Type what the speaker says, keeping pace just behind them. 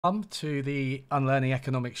Welcome to the Unlearning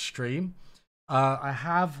Economics stream. I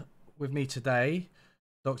have with me today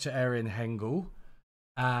Dr. Erin Hengel,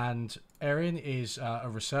 and Erin is a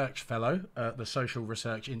research fellow at the Social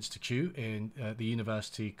Research Institute in the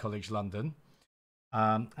University College London,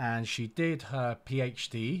 and she did her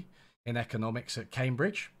PhD in economics at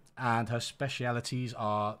Cambridge, and her specialities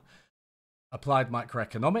are applied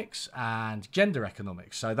microeconomics and gender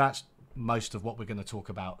economics. So that's most of what we're going to talk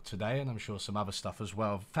about today, and I'm sure some other stuff as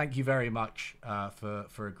well. Thank you very much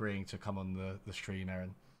for agreeing to come on the stream,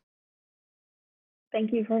 Erin.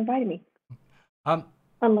 Thank you for inviting me. Um,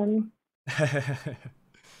 Unlearning.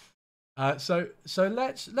 so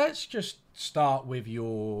let's just start with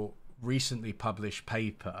your recently published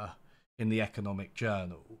paper in the Economic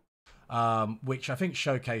Journal, which I think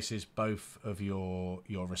showcases both of your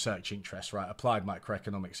research interests, right? Applied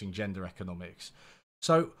microeconomics and gender economics.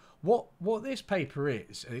 So what this paper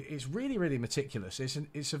is really meticulous.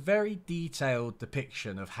 It's a very detailed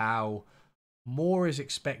depiction of how more is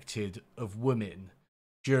expected of women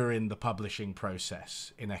during the publishing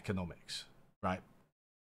process in economics, right?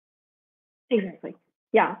 Exactly.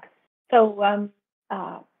 Yeah. So,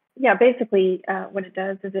 basically, what it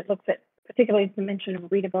does is it looks at particularly the dimension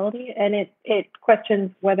of readability, and it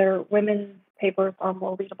questions whether women's papers are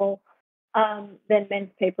more readable than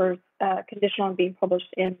men's papers, conditional on being published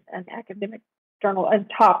in an academic journal, a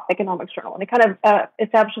top economics journal. And it kind of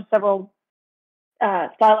establishes several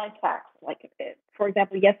stylized facts. Like, for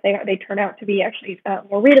example, yes, they turn out to be actually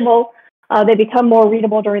more readable. They become more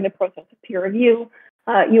readable during the process of peer review.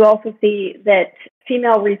 You also see that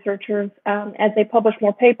female researchers, as they publish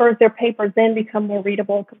more papers, their papers then become more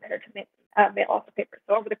readable compared to male author papers.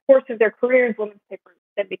 So over the course of their careers, women's papers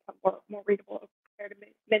then become more readable compared to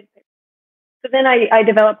men's papers. So then I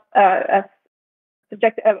developed a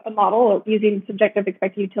model using subjective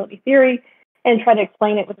expected utility theory and try to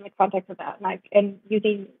explain it within the context of that. And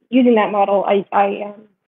using that model, I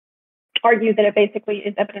argue that it basically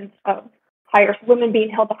is evidence of higher women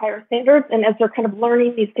being held to higher standards, and as they're kind of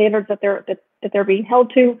learning these standards that they're being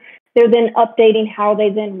held to, they're then updating how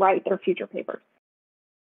they then write their future papers.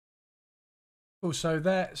 Oh, so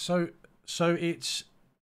it's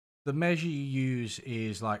the measure you use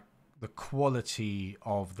is like the quality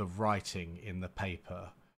of the writing in the paper,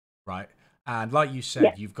 right? And like you said,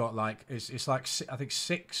 Yes. you've got like it's like I think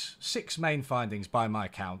six main findings by my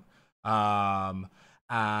count,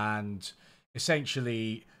 and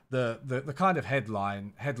essentially the kind of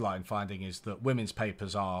headline finding is that women's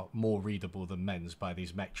papers are more readable than men's by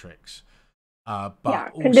these metrics. But Yeah,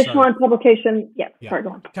 also, conditional on publication. Yeah, sorry, go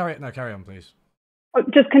on. Carry on, please. Oh,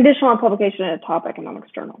 just conditional on publication in a top economics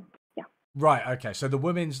journal. Yeah. Right. Okay. So the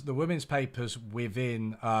women's papers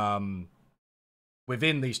within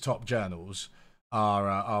these top journals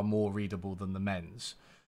are more readable than the men's,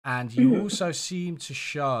 and you also seem to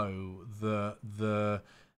show the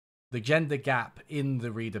gender gap in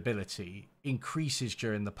the readability increases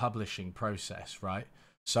during the publishing process, right?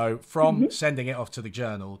 So from sending it off to the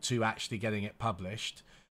journal to actually getting it published,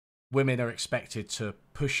 women are expected to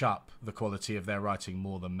push up the quality of their writing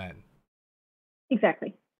more than men.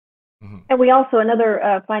 Exactly. And we also,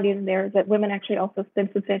 another finding in there is that women actually also spend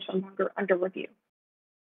substantially longer under review.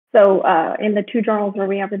 So in the two journals where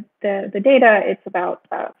we have the data, it's about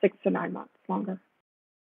 6 to 9 months longer.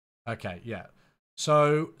 Okay, yeah.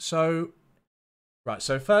 So right.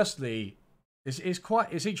 So firstly, it's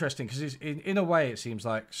interesting because in a way it seems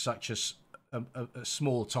like such a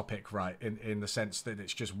small topic, right? In the sense that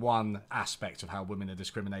it's just one aspect of how women are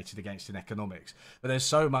discriminated against in economics. But there's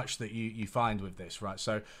so much that you find with this, right?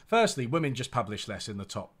 So firstly, women just publish less in the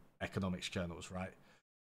top economics journals, right?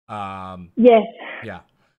 Yes. Yeah.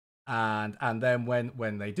 And then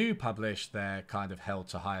when they do publish, they're kind of held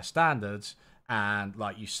to higher standards. And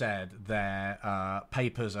like you said, their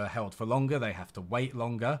papers are held for longer. They have to wait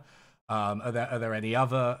longer. Are there any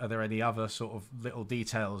other sort of little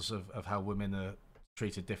details of how women are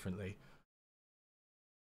treated differently?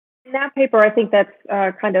 In that paper, I think that's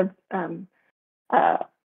kind of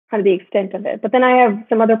the extent of it. But then I have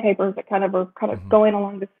some other papers that kind of going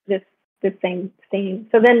along this same theme.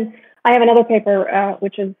 So then I have another paper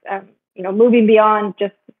which is moving beyond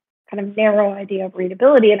just kind of narrow idea of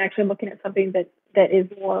readability and actually looking at something that is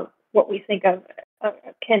more what we think of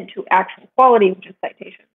akin to actual quality, which is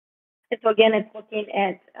citation. And so again, it's looking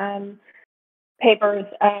at papers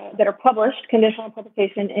that are published, conditional on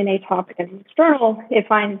publication in a top economics journal. It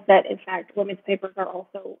finds that, in fact, women's papers are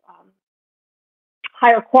also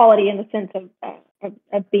higher quality in the sense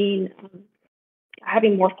of being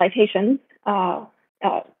having more citations.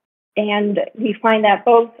 And we find that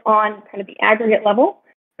both on kind of the aggregate level,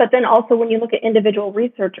 But then also when you look at individual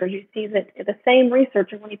researchers, you see that the same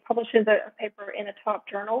researcher, when he publishes a paper in a top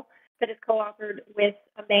journal that is co-authored with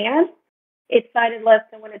a man, it's cited less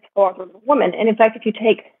than when it's co-authored with a woman. And in fact, if you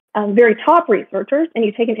take very top researchers and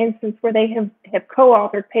you take an instance where they have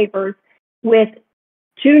co-authored papers with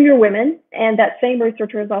junior women, and that same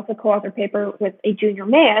researcher has also co-authored paper with a junior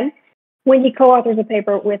man, when he co-authors a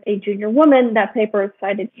paper with a junior woman, that paper is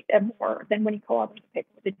cited more than when he co-authors a paper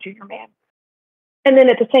with a junior man. And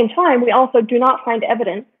then at the same time, we also do not find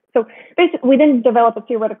evidence. So basically, we then develop a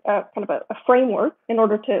theoretical kind of a framework in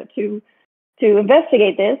order to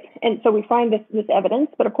investigate this. And so we find this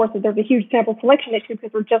evidence. But of course, there's a huge sample selection issue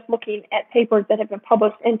because we're just looking at papers that have been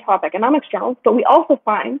published in top economics journals. But we also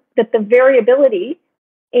find that the variability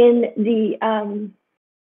in the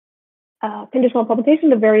conditional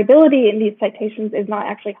publication, the variability in these citations is not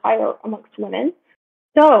actually higher amongst women.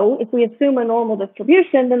 So if we assume a normal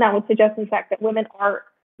distribution, then that would suggest, in fact, that women are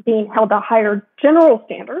being held to higher general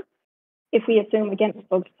standards. If we assume, again,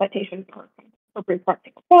 those citations are appropriate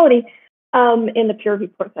practical quality in the peer review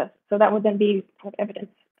process. So that would then be kind of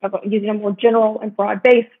evidence of using a more general and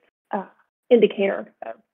broad-based indicator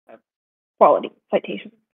of quality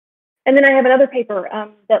citation. And then I have another paper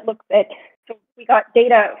that looks at, so we got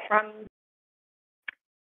data from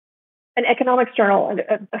an economics journal,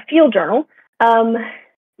 a field journal,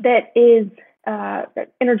 that is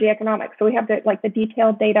energy economics. So we have the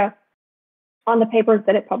detailed data on the papers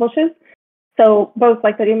that it publishes. So both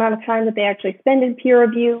like the amount of time that they actually spend in peer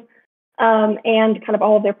review and kind of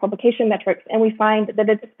all of their publication metrics. And we find that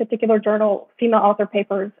in this particular journal, female author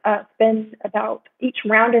papers spend about each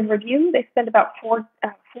round of review, they spend about 4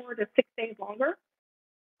 to 6 days longer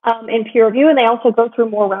in peer review. And they also go through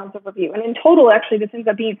more rounds of review. And in total, actually, this ends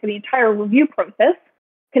up being for the entire review process,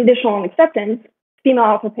 conditional on acceptance, female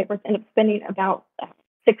author papers end up spending about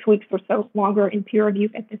 6 weeks or so longer in peer review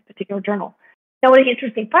at this particular journal. Now, one of the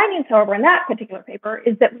interesting findings, however, in that particular paper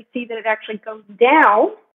is that we see that it actually goes down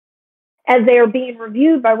as they are being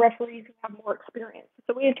reviewed by referees who have more experience.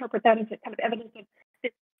 So we interpret that as a kind of evidence of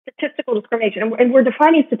statistical discrimination. And we're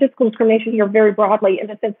defining statistical discrimination here very broadly in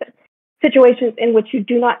the sense that situations in which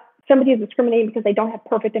somebody is discriminating because they don't have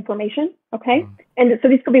perfect information, okay? And so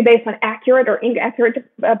these could be based on accurate or inaccurate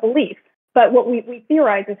beliefs. But what we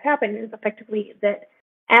theorize has happened is effectively that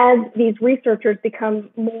as these researchers become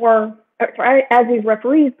more, as these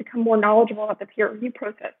referees become more knowledgeable about the peer review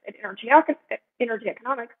process at energy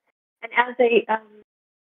economics, and as they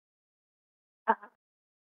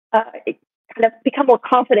kind of become more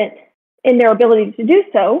confident in their ability to do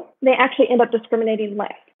so, they actually end up discriminating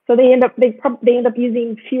less. So they end up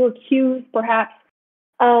using fewer cues, perhaps,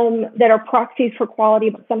 that are proxies for quality,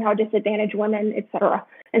 but somehow disadvantage women, et cetera.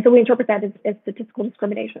 And so we interpret that as statistical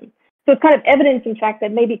discrimination. So it's kind of evidence, in fact,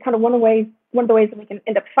 that maybe kind of one of the ways that we can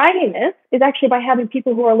end up fighting this is actually by having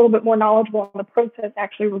people who are a little bit more knowledgeable in the process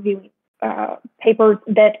actually reviewing papers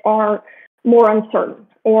that are more uncertain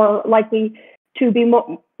or likely to be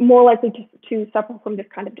more likely to suffer from this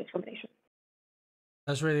kind of discrimination.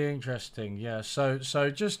 That's really interesting. Yeah. So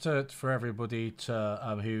just for everybody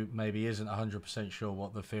who maybe isn't 100% sure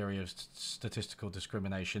what the theory of statistical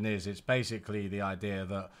discrimination is, it's basically the idea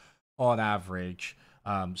that on average,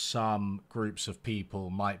 some groups of people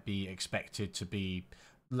might be expected to be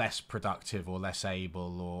less productive or less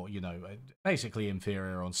able or, basically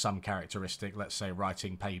inferior on some characteristic, let's say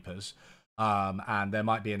writing papers. And there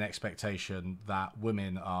might be an expectation that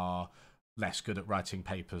women are less good at writing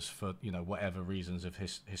papers for, whatever reasons of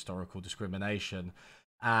historical discrimination.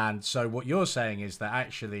 And so what you're saying is that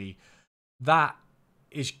actually that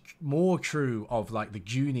is more true of like the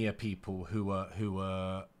junior people who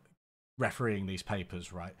are refereeing these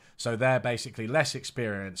papers, right? So they're basically less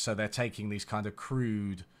experienced, so they're taking these kind of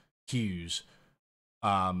crude cues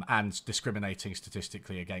and discriminating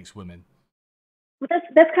statistically against women. Well,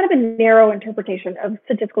 that's kind of a narrow interpretation of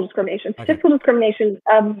statistical discrimination. Okay. Statistical discrimination,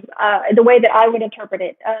 the way that I would interpret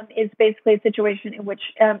it, is basically a situation in which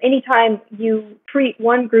anytime you treat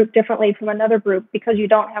one group differently from another group because you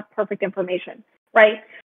don't have perfect information, right?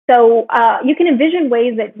 So you can envision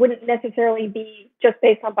ways that wouldn't necessarily be just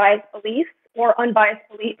based on biased beliefs or unbiased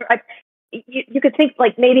belief. You could think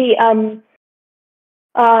like maybe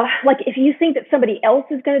like if you think that somebody else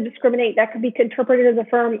is going to discriminate, that could be interpreted as a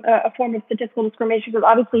form of statistical discrimination. Because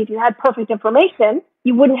obviously, if you had perfect information,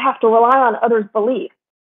 you wouldn't have to rely on others' beliefs.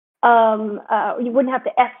 You wouldn't have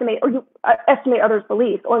to estimate others'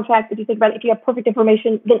 beliefs. Or in fact, if you think about it, if you have perfect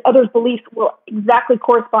information, then others' beliefs will exactly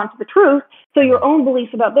correspond to the truth. So your own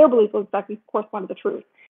beliefs about their beliefs will exactly correspond to the truth.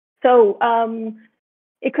 So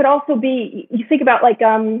it could also be, you think about like,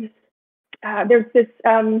 there's this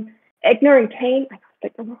Egner and Kane,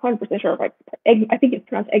 like I'm 100% sure, but I think it's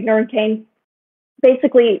pronounced Egner and Kane.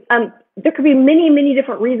 Basically, there could be many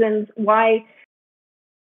different reasons why,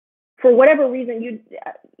 for whatever reason,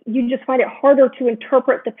 you just find it harder to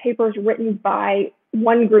interpret the papers written by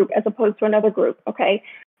one group as opposed to another group. Okay,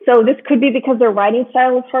 so this could be because their writing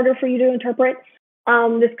style is harder for you to interpret.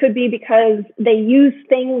 This could be because they use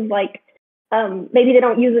things like maybe they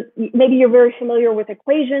don't use it. Maybe you're very familiar with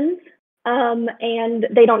equations, and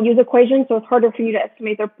they don't use equations, so it's harder for you to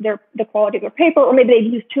estimate the quality of their paper. Or maybe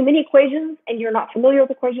they've used too many equations, and you're not familiar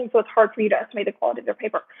with equations, so it's hard for you to estimate the quality of their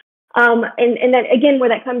paper. And then again, where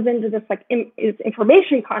that comes into this like is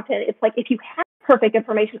information content. It's like if you have perfect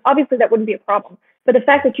information, obviously that wouldn't be a problem. But the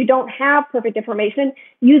fact that you don't have perfect information,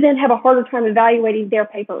 you then have a harder time evaluating their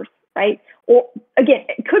papers, right? Or again,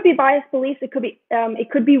 it could be biased beliefs, it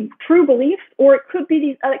could be true beliefs, or it could be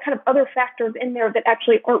these other kind of other factors in there that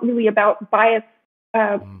actually aren't really about biased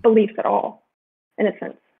beliefs at all, in a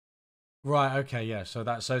sense. Right. Okay. Yeah. So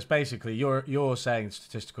it's basically you're saying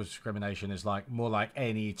statistical discrimination is like more like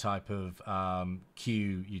any type of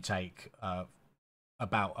cue you take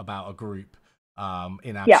about a group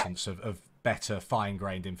in absence of better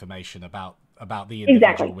fine-grained information about the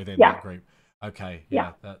individual within that group. Okay.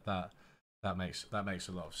 Yeah. That makes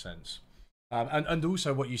a lot of sense. And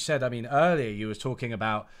also what you said, I mean, earlier you were talking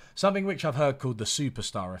about something which I've heard called the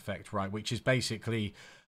superstar effect, right? Which is basically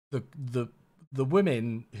the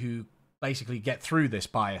women who basically get through this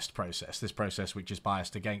process which is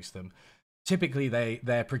biased against them. Typically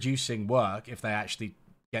they're producing work, if they actually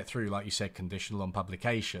get through, like you said, conditional on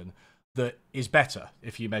publication, that is better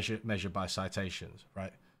if you measure by citations,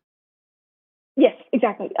 right? Yes,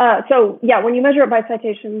 exactly. So yeah, when you measure it by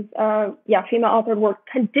citations, female authored work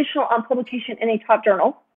conditional on publication in a top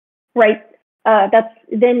journal, right? We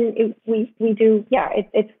do,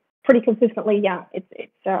 it's pretty consistently,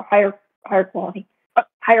 it's higher quality,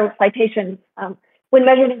 higher citations when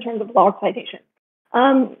measured in terms of log citations.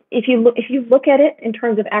 If you look at it in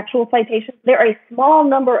terms of actual citations, there are a small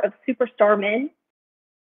number of superstar men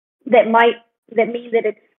that mean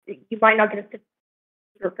that you might not get a statistical.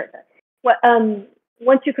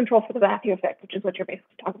 Once you control for the Matthew effect, which is what you're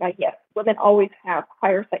basically talking about, yes, women always have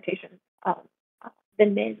higher citations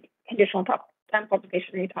than men conditional on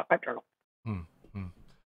publication in a top 5 journal.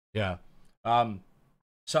 Yeah.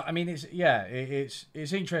 So I mean,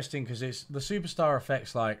 it's interesting because it's the superstar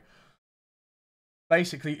effects. Like,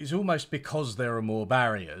 basically, it's almost because there are more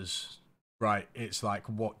barriers, right? It's like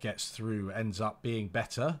what gets through ends up being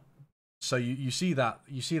better. So you see that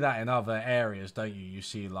in other areas, don't you? You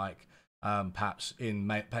see like perhaps in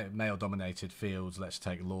male-dominated fields. Let's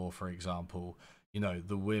take law for example. You know,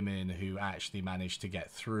 the women who actually manage to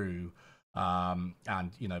get through and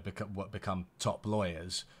become top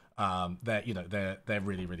lawyers. They're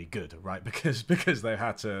really good, right? Because they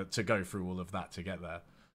had to go through all of that to get there.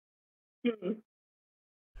 Mm-hmm.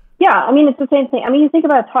 Yeah, I mean, it's the same thing. I mean, you think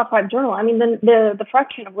about a top 5 journal. I mean, the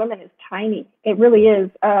fraction of women is tiny. It really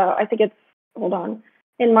is. I think it's, hold on,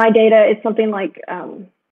 in my data, it's something like I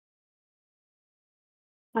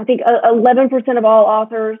think 11% of all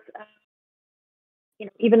authors.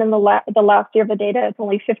 Even in the last year of the data, it's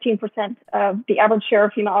only 15% of the average share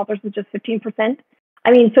of female authors is just 15%.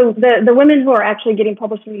 I mean, so the women who are actually getting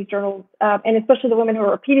published in these journals, and especially the women who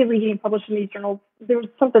are repeatedly getting published in these journals, there's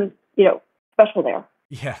something, special there.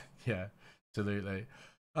 Yeah, absolutely.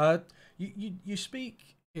 You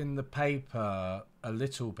speak in the paper a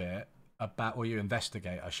little bit about, or you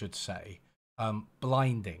investigate, I should say,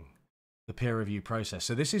 blinding the peer review process.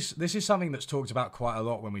 So this is something that's talked about quite a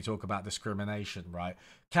lot when we talk about discrimination, right?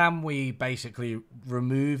 Can we basically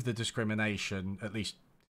remove the discrimination, at least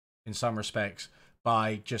in some respects,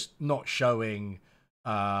 by just not showing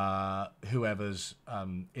whoever's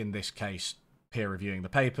in this case peer reviewing the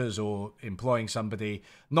papers or employing somebody,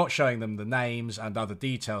 not showing them the names and other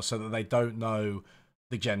details so that they don't know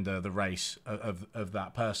the gender, the race of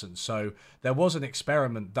that person. So there was an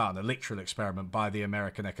experiment done, a literal experiment by the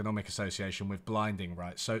American Economic Association with blinding,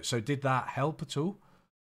 right? So did that help at all?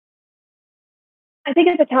 I think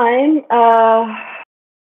at the time,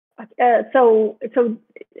 so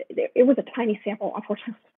it was a tiny sample,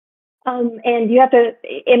 unfortunately. And you have to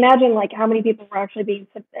imagine like how many papers were being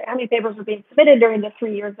submitted during the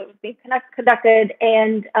 3 years that was being conducted,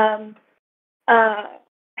 and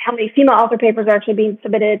how many female author papers are actually being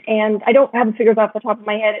submitted. And I don't have the figures off the top of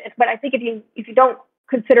my head, but I think if you don't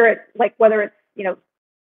consider it like whether it's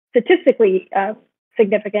statistically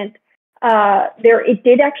significant, it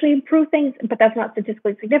did actually improve things, but that's not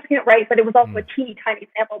statistically significant, right? But it was also a teeny tiny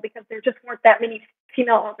sample because there just weren't that many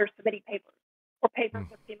female authors submitting papers or papers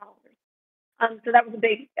with female authors. So that was a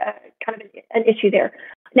big kind of an issue there.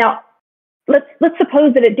 Now, let's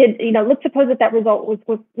suppose that it did. Let's suppose that result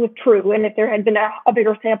was true, and if there had been a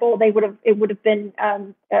bigger sample, it would have been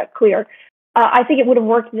clear. I think it would have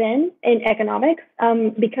worked then in economics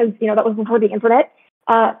because that was before the internet.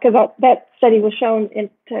 Because that study was shown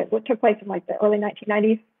what took place in like the early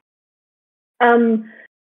 1990s.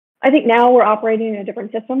 I think now we're operating in a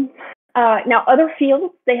different system. Now, other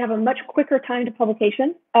fields, they have a much quicker time to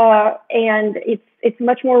publication, and it's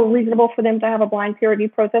much more reasonable for them to have a blind peer review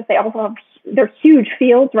process. They're huge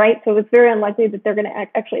fields, right? So it's very unlikely that they're going to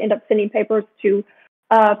actually end up sending papers to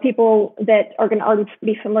people that are going to already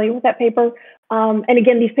be familiar with that paper. And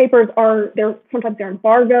again, these papers sometimes they're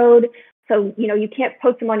embargoed, so you can't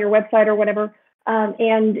post them on your website or whatever.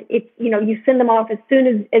 And it's you send them off as soon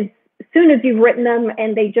as you've written them,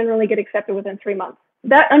 and they generally get accepted within 3 months.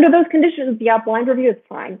 That under those conditions, the blind review is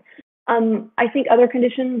fine. I think other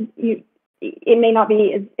conditions, it may not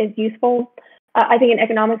be as useful. I think in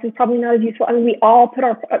economics is probably not as useful. I mean, we all put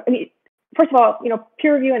first of all,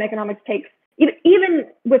 peer review in economics takes, even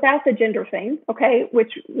without the gender thing, okay,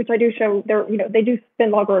 which I do show they do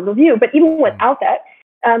spend longer in review, but even without that,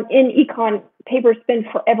 in econ, papers spend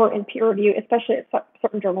forever in peer review, especially at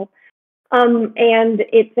certain journals. And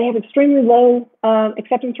they have extremely low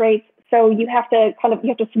acceptance rates. So you have to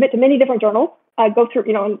submit to many different journals, go through,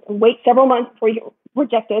 and wait several months before you get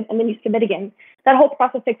rejected, and then you submit again. That whole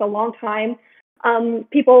process takes a long time.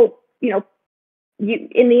 People, in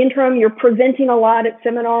the interim, you're presenting a lot at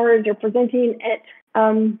seminars, you're presenting at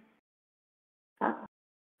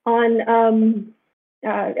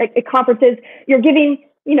conferences, you're giving,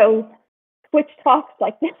 Twitch talks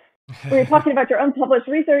like this, where you're talking about your unpublished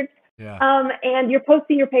research, and you're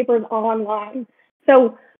posting your papers online.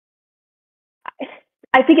 So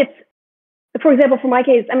I think for example, for my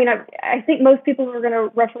case, I mean, I think most people who are going to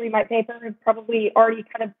referee my paper have probably already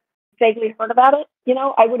kind of vaguely heard about it.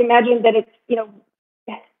 I would imagine that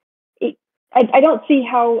I don't see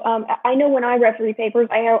how, I know when I referee papers,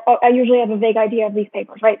 I usually have a vague idea of these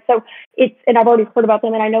papers, right? So and I've already heard about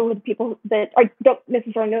them, and I know the people that I don't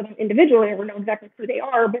necessarily know them individually or know exactly who they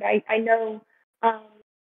are, but I know of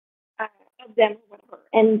them or whatever.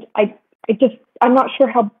 And I'm not sure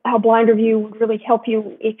how blind review would really help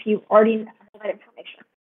you if you already have all that information.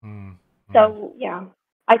 So yeah,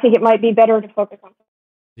 I think it might be better to focus on.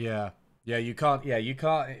 You can't.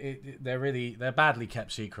 They're badly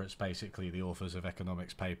kept secrets. Basically, the authors of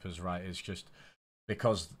economics papers, right? It's just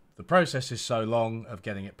because the process is so long of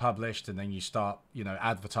getting it published, and then you start,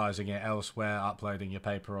 advertising it elsewhere, uploading your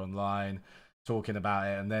paper online, talking about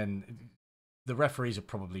it, and then the referees are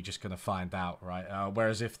probably just going to find out, right?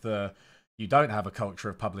 Whereas if you don't have a culture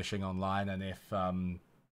of publishing online, and if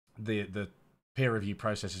the peer review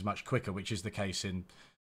process is much quicker, which is the case in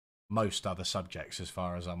most other subjects as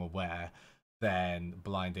far as I'm aware, then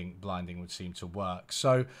blinding would seem to work.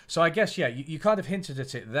 So I guess you kind of hinted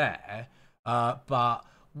at it there, but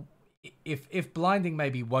if blinding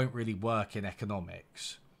maybe won't really work in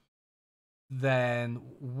economics, then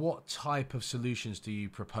what type of solutions do you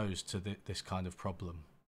propose to this kind of problem?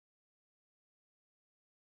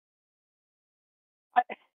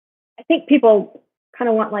 I think people kind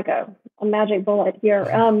of want like a magic bullet here.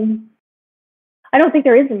 I don't think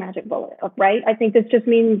there is a magic bullet, right? I think this just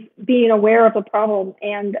means being aware of the problem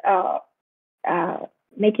and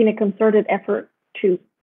making a concerted effort to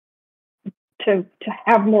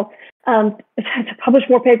have more to publish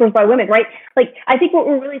more papers by women, right? Like, I think what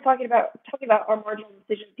we're really talking about are marginal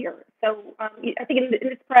decisions here. So I think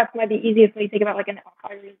this perhaps might be easiest when you think about like a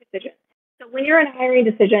hiring decision. So when you're in a hiring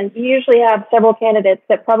decision, you usually have several candidates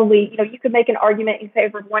that probably, you could make an argument in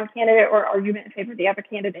favor of one candidate or argument in favor of the other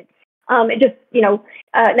candidate. It just, now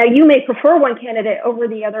you may prefer one candidate over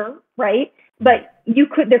the other, right? But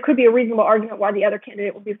there could be a reasonable argument why the other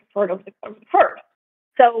candidate would be preferred over the first.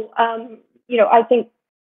 So, I think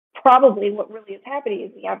probably what really is happening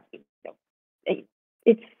is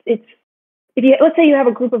let's say you have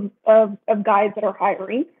a group of guys that are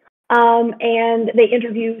hiring, and they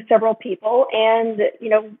interview several people, and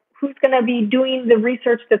who's going to be doing the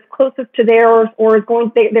research that's closest to theirs, or they're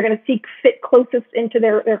going to fit closest into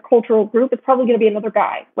their cultural group. It's probably going to be another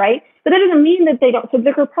guy, right? But that doesn't mean that they don't. So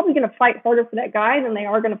they're probably going to fight harder for that guy than they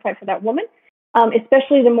are going to fight for that woman,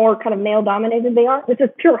 especially the more kind of male dominated they are. This is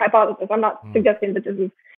pure hypothesis. I'm not suggesting that this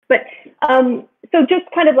is, but so just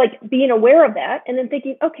kind of like being aware of that, and then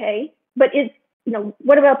thinking, okay, but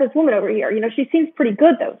what about this woman over here? She seems pretty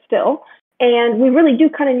good though still. And we really do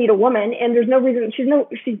kind of need a woman, and there's no reason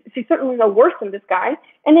she's certainly no worse than this guy.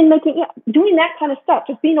 And then doing that kind of stuff,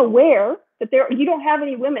 just being aware that you don't have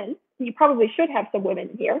any women. You probably should have some women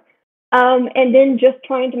here, and then just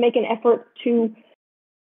trying to make an effort to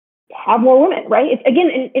have more women, right? It's, again,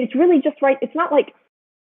 and it's really just right. It's not like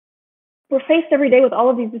we're faced every day with all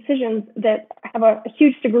of these decisions that have a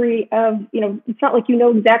huge degree of, it's not like you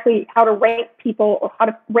know exactly how to rank people or how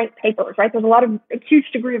to rank papers, right? There's a huge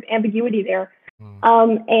degree of ambiguity there.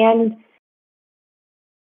 And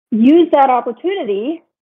use that opportunity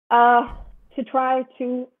to try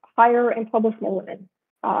to hire and publish more women.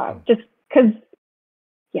 Just because,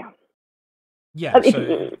 Yeah,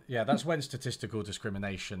 so that's when statistical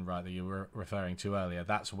discrimination, right, that you were referring to earlier,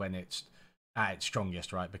 that's when it's at its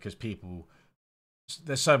strongest, right? Because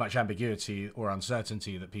there's so much ambiguity or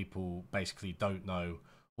uncertainty that people basically don't know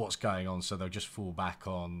what's going on, so they'll just fall back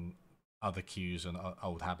on other cues and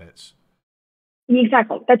old habits.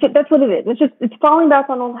 Exactly. That's it. That's what it is. It's falling back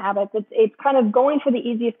on old habits. It's kind of going for the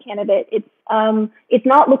easiest candidate. It's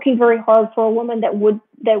not looking very hard for a woman that would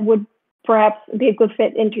perhaps be a good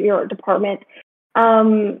fit into your department.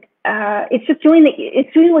 It's just doing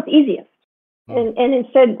what's easiest. And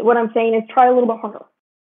instead, what I'm saying is try a little bit harder.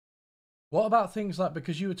 What about things like,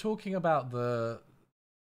 because you were talking about the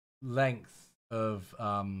length of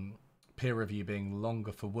peer review being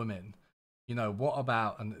longer for women, what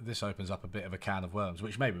about, and this opens up a bit of a can of worms,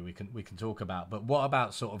 which maybe we can talk about, but what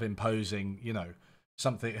about sort of imposing,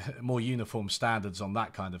 something more uniform standards on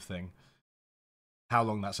that kind of thing? How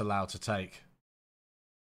long that's allowed to take?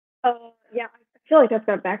 Yeah, I feel like that's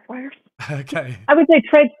going to backfire. Okay. I would say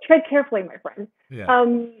tread carefully, my friend. Yeah.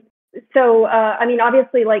 So, I mean,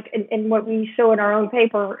 obviously, like in what we show in our own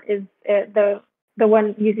paper is the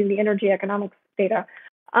one using the energy economics data,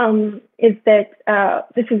 is that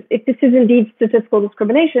if this is indeed statistical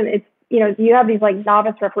discrimination, it's, you have these like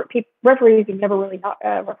novice referees who've never really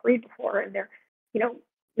refereed before, and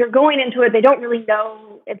they're going into it, they don't really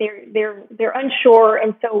know, they're unsure,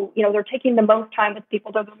 and so they're taking the most time with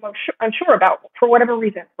people that they're most unsure about for whatever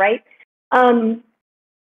reason, right? And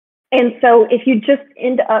so if you just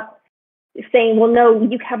end up saying, well, no,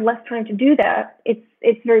 you have less time to do that,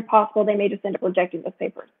 it's very possible they may just end up rejecting those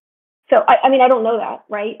papers. So I mean, I don't know that,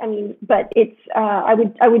 right? I mean, but it's I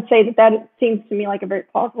would say that seems to me like a very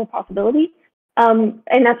plausible possibility, and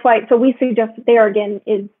that's why. So we suggest that there again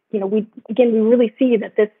is, we really see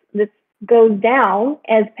that this goes down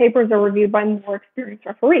as papers are reviewed by more experienced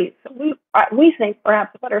referees. So we think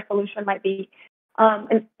perhaps a better solution might be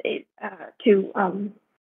to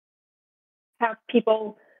have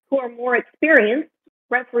people who are more experienced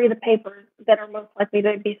referee the papers that are most likely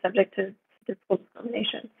to be subject to statistical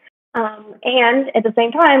discrimination. And at the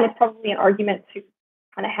same time, it's probably an argument to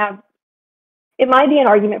kind of have, it might be an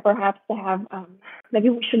argument perhaps to have, maybe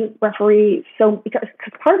we shouldn't referee, because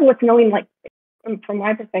part of what's knowing, like, from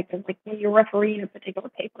my perspective, like when you're refereeing a particular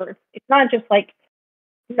paper, it's not just like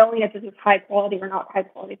knowing if this is high quality or not high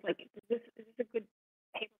quality. It's like, is this a good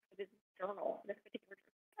paper for this journal, this particular journal?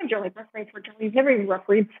 Sometimes you're like refereeing for a journal you've never even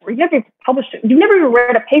refereed before, you've never even published it, you've never even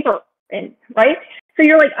read a paper in, right? So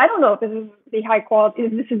you're like, I don't know if this is the high quality,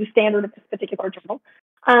 if this is the standard of this particular journal.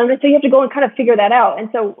 And so you have to go and kind of figure that out. And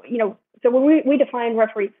so, so when we define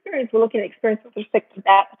referee experience, we're looking at experience with respect to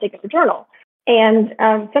that particular journal. And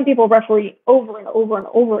some people referee over and over and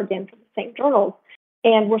over again for the same journals.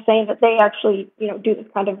 And we're saying that they actually, do this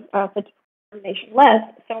kind of discrimination less.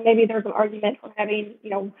 So maybe there's an argument for having,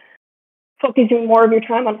 focusing more of your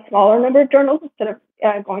time on a smaller number of journals instead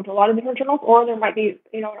of going to a lot of different journals. Or there might be,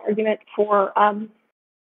 an argument for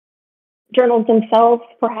journals themselves,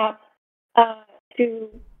 perhaps, to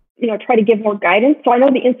try to give more guidance. So I know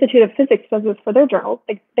the Institute of Physics does this for their journals.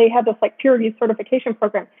 They have this like peer review certification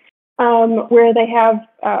program where they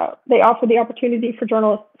offer the opportunity for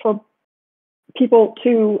journalists, for people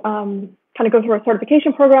to kind of go through a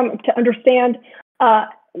certification program to understand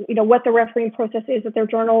what the refereeing process is at their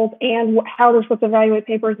journals and how they're supposed to evaluate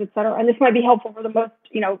papers, et cetera. And this might be helpful for the most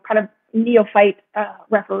kind of neophyte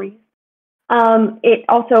referees. It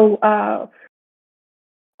also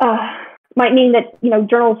might mean that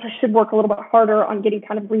journals should work a little bit harder on getting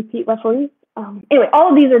kind of repeat referees. Anyway, all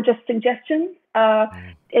of these are just suggestions.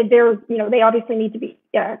 They obviously need to be.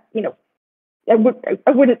 I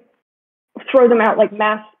wouldn't throw them out like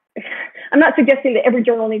mass. I'm not suggesting that every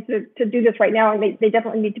journal needs to do this right now, and they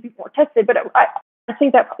definitely need to be more tested. But I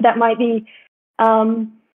think that might be,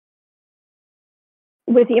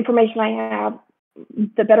 with the information I have,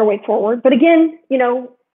 the better way forward. But again,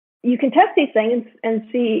 you can test these things and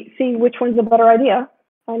see which one's a better idea,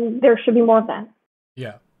 and there should be more of that.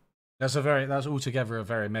 Yeah, that's altogether a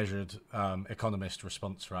very measured economist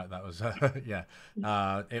response, right? That was yeah.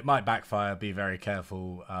 It might backfire. Be very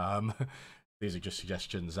careful. these are just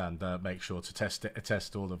suggestions, and make sure to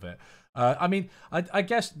test all of it. I mean, I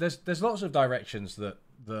guess there's lots of directions that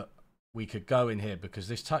we could go in here, because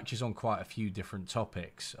this touches on quite a few different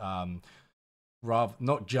topics. Rather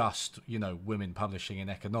not just women publishing in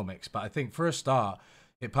economics, but I think for a start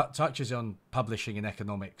it touches on publishing in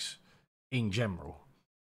economics in general,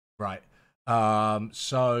 right?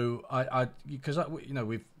 So I because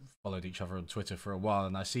we've followed each other on Twitter for a while,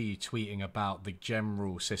 and I see you tweeting about the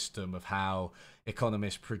general system of how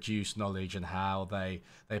economists produce knowledge and how they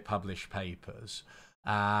publish papers.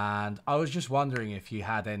 And I was just wondering if you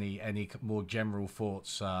had any more general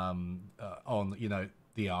thoughts on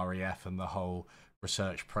the REF and the whole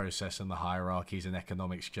research process and the hierarchies in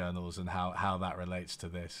economics journals, and how that relates to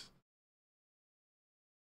this.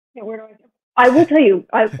 Yeah, where do I go? I will tell you.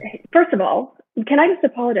 First of all, can I just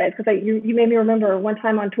apologize, because you made me remember one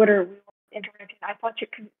time on Twitter we were interacting. I thought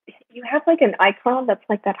you have like an icon that's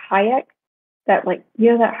like that Hayek, that that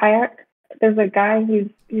Hayek. There's a guy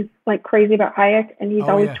who's like crazy about Hayek, and he's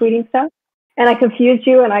always tweeting stuff. And I confused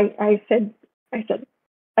you, and I said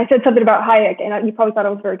something about Hayek, and you probably thought I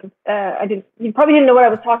was very. You probably didn't know what I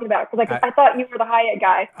was talking about, because I thought you were the Hayek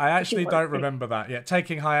guy. I actually don't remember that. Yeah,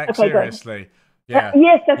 taking Hayek seriously. Good. Yeah.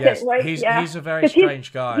 Yes, that's it. Right. He's a very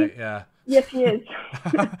strange guy. Yeah. Yes, he is.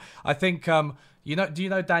 I think do you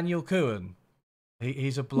know Daniel Kuhn?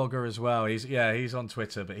 He's a blogger as well. He's on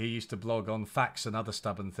Twitter, but he used to blog on facts and other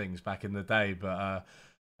stubborn things back in the day. But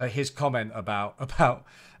his comment about the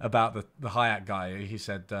Hayek guy, he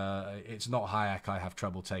said it's not Hayek I have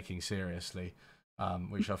trouble taking seriously,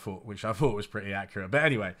 which I thought was pretty accurate. But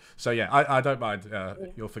anyway, so yeah, I don't mind.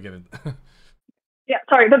 You're forgiven. Yeah,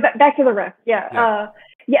 sorry, but back to the rest. Yeah.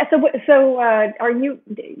 So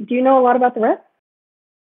do you know a lot about the rest?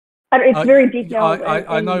 It's very detailed.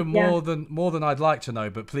 I know more than I'd like to know,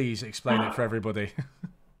 but please explain it for everybody.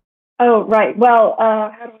 Oh, right. Well,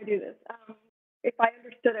 how do I do this? If I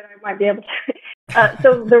understood it, I might be able to.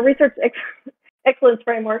 So the research excellence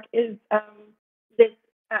framework is this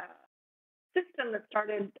system that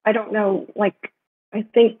started, I don't know, I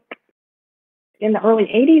think in the early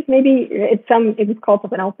 80s, maybe. It was called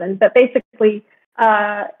something else then, but basically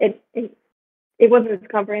it wasn't as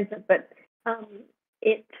comprehensive, but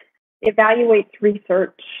it evaluates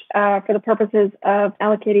research for the purposes of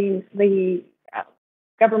allocating the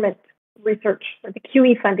government research, or the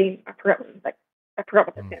QE funding. I forgot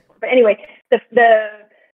what that stands for. But anyway,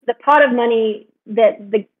 the pot of money that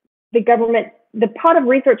the government, the pot of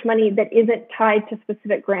research money that isn't tied to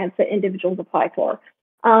specific grants that individuals apply for.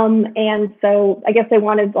 And so I guess they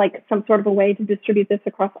wanted some sort of a way to distribute this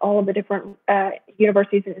across all of the different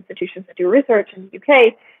universities and institutions that do research in the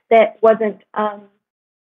UK that wasn't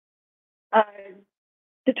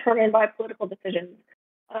determined by political decisions,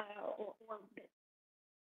 or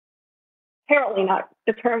apparently not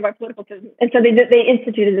determined by political decisions. And so they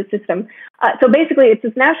instituted a system. So basically, it's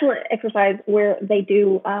this national exercise where they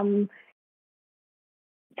do.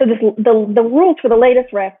 So the rules for the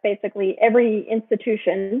latest REF, basically, every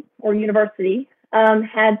institution or university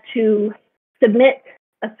had to submit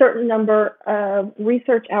a certain number of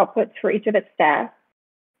research outputs for each of its staff.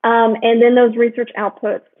 And then those research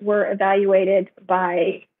outputs were evaluated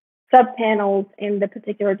by subpanels in the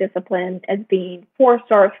particular discipline as being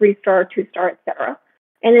 4-star, 3-star, 2-star, et cetera.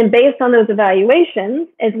 And then based on those evaluations,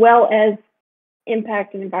 as well as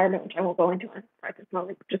impact and environment, which I won't go into at this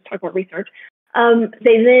moment, just talk about research,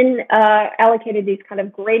 they then allocated these kind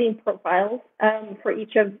of grading profiles for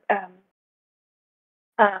each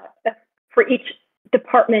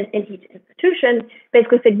department in each institution.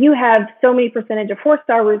 Basically said you have so many percentage of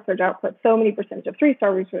 4-star research outputs, so many percentage of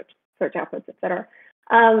 3-star research outputs, et cetera.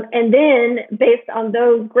 And then based on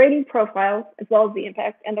those grading profiles, as well as the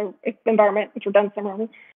impact and the environment, which were done similarly,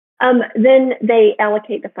 then they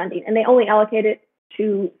allocate the funding, and they only allocate it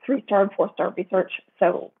to 3-star and 4-star research.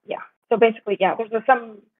 So yeah. So basically, yeah, there's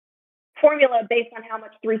some formula based on how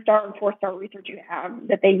much 3-star and 4-star research you have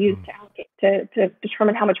that they use to allocate to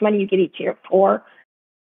determine how much money you get each year for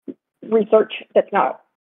research that's not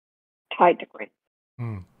tied to grades.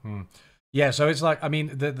 Mm-hmm. Yeah, so it's I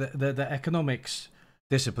mean, the economics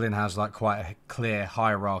discipline has quite a clear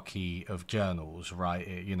hierarchy of journals, right?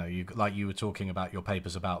 You were talking about your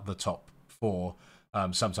papers about the top 4.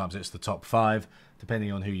 Sometimes it's the top 5,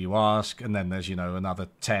 depending on who you ask, and then there's another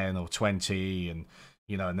 10 or 20, and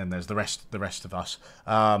and then there's the rest of us.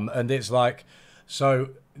 And it's so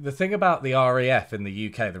the thing about the REF in the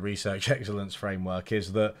UK, the Research Excellence Framework,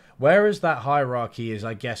 is that whereas that hierarchy is,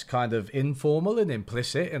 I guess, kind of informal and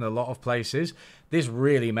implicit in a lot of places, this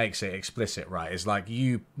really makes it explicit, right? It's like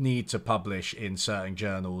you need to publish in certain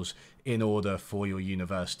journals in order for your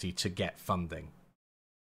university to get funding.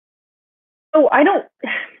 Oh, I don't.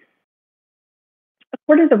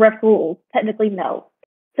 According to the ref rules, technically no.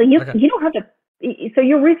 So you don't have to. So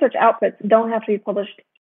your research outputs don't have to be published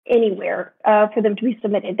anywhere for them to be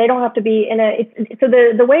submitted. They don't have to be in a. So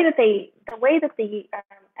the way that the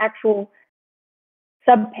actual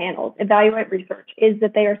subpanels evaluate research is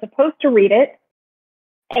that they are supposed to read it,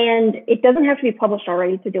 and it doesn't have to be published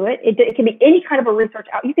already to do it. It can be any kind of a research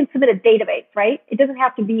out. You can submit a database, right? It doesn't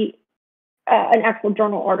have to be an actual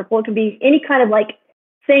journal article. It can be any kind of like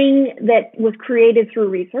thing that was created through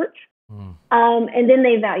research, and then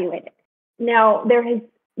they evaluate it. Now,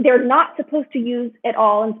 they're not supposed to use at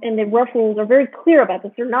all, and the ref rules are very clear about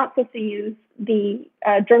this. They're not supposed to use the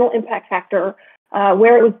journal impact factor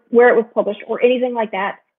where it was published or anything like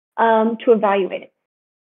that to evaluate it.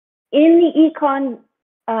 In the econ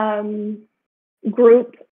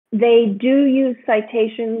group, they do use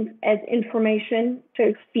citations as information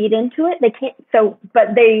to feed into it. They can't,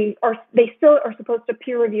 but they still are supposed to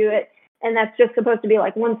peer review it, and that's just supposed to be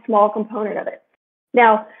like one small component of it.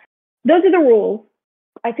 Now, those are the rules.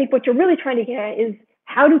 I think what you're really trying to get at is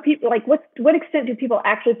how do people, like, what extent do people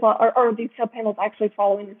actually follow, are these subpanels actually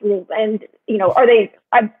following these rules? And, are they,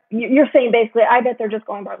 you're saying basically, I bet they're just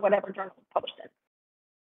going by whatever journal is published in.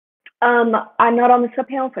 I'm not on the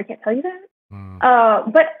subpanel, so I can't tell you that.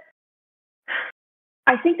 But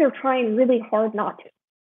I think they're trying really hard not to.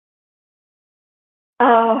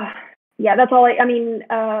 Yeah, that's all. I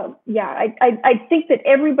think that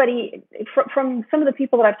everybody, from some of the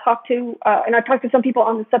people that I've talked to, and I've talked to some people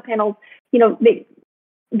on the subpanels,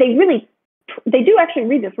 they do actually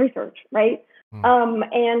read this research, right?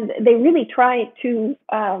 And they really try to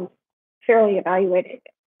fairly evaluate it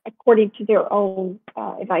according to their own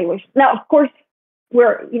evaluation. Now, of course,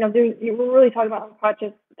 we're really talking about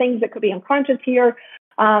unconscious things that could be unconscious here.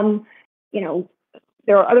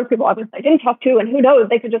 There are other people obviously I didn't talk to, and who knows,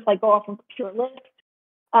 they could just like go off on pure list.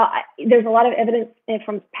 There's a lot of evidence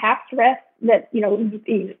from past refs that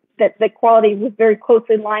that the quality was very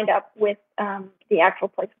closely lined up with the actual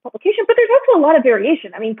place of publication. But there's also a lot of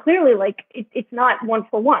variation. I mean, clearly, like it's not one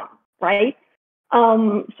for one, right?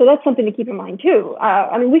 So that's something to keep in mind too.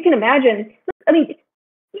 I mean, we can imagine. I mean,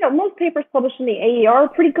 most papers published in the AER are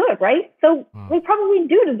pretty good, right? So they probably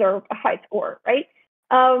do deserve a high score, right?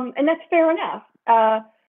 And that's fair enough.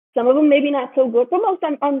 Some of them maybe not so good, but most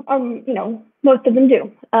most of them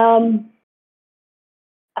do.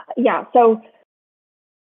 Yeah, so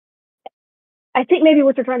I think maybe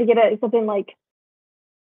what you're trying to get at is something like,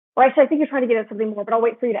 or actually I think you're trying to get at something more, but I'll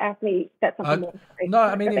wait for you to ask me that something more. No,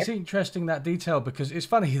 I mean, it's interesting, that detail, because it's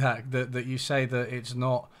funny that you say that it's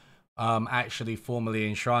not actually formally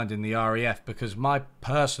enshrined in the REF, because my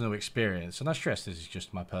personal experience, and I stress this is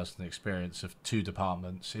just my personal experience of two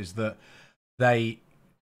departments, is that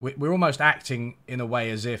we're almost acting in a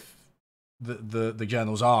way as if the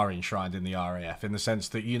journals are enshrined in the RAF, in the sense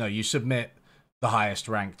that you submit the highest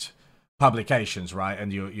ranked publications, right,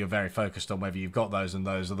 and you're very focused on whether you've got those, and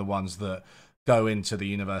those are the ones that go into the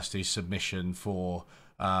university's submission for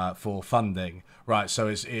funding, right? So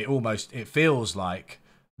it feels like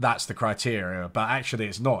that's the criteria, but actually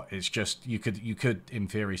it's not. It's just you could in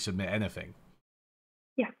theory submit anything.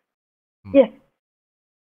 Yeah. Yes.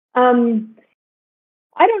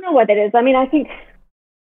 I don't know what that is. I mean, I think,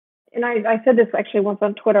 and I said this actually once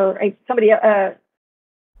on Twitter. Somebody,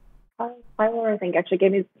 Tyler, I think, actually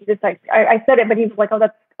gave me this. I said it, but he was like, "Oh,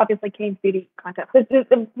 that's obviously Kane's beauty contest."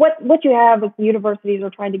 What you have is the universities are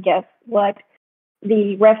trying to guess what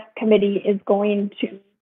the ref committee is going to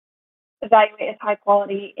evaluate as high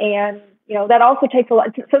quality, and that also takes a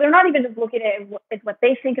lot. So they're not even just looking at what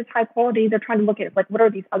they think is high quality. They're trying to look at like, what are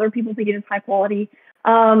these other people thinking is high quality.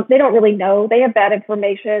 They don't really know. They have bad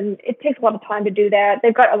information. It takes a lot of time to do that.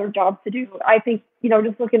 They've got other jobs to do. I think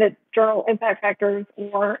just looking at journal impact factors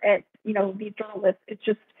or at these journalists, it's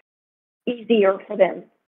just easier for them.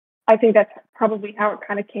 I think that's probably how it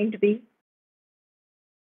kind of came to be.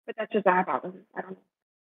 But that's just I don't know.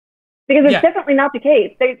 Because it's definitely not the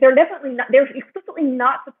case. They're definitely not. They're explicitly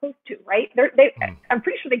not supposed to, right? I'm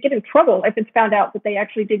pretty sure they get in trouble if it's found out that they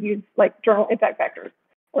actually did use like journal impact factors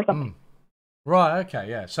or something. Right. Okay.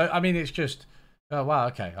 Yeah. So I mean, it's just. Oh wow.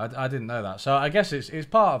 Okay. I didn't know that. So I guess it's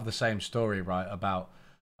part of the same story, right? About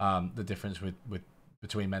the difference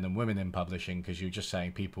between men and women in publishing, because you're just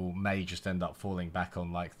saying people may just end up falling back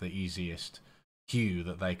on like the easiest cue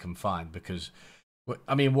that they can find. Because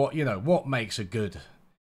I mean, what makes a good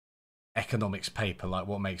economics paper, like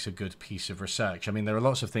what makes a good piece of research? I mean, there are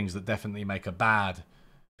lots of things that definitely make a bad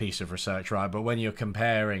piece of research, right? But when you're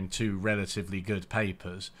comparing two relatively good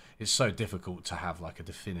papers, it's so difficult to have like a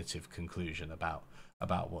definitive conclusion about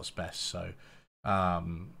what's best. So, I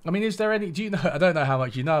mean, is there any? Do you know? I don't know how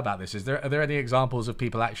much you know about this. Are there any examples of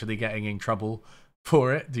people actually getting in trouble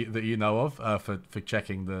for it that you know of for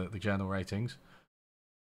checking the journal ratings?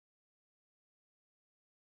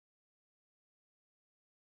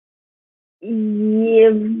 Yeah,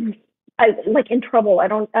 like in trouble. I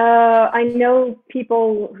don't. I know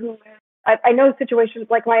people who. I know situations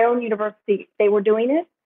like my own university. They were doing it,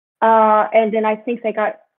 and then I think they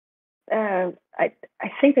got. I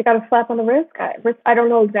think they got a slap on the wrist. I don't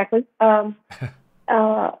know exactly.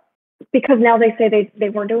 Uh, because now they say they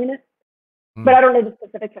weren't doing it, but Mm. I don't know the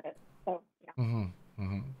specifics of it. So yeah. Hmm.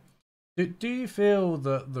 Hmm. Do you feel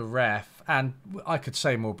that the ref, and I could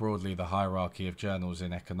say more broadly the hierarchy of journals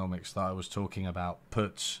in economics that I was talking about,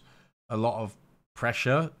 puts a lot of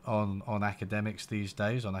pressure on academics these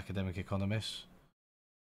days, on academic economists?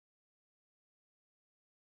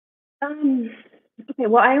 Um, okay,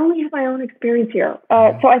 well, I only have my own experience here.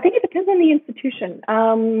 Hmm. So I think it depends on the institution.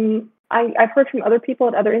 I've heard from other people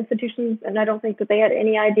at other institutions, and I don't think that they had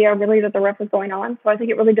any idea really that the ref was going on. So I think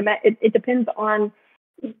it really it depends on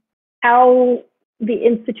how the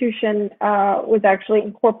institution was actually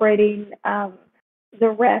incorporating the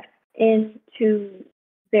ref into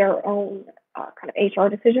their own kind of HR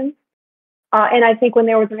decisions. And I think when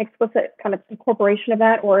there was an explicit kind of incorporation of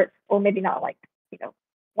that, or maybe not like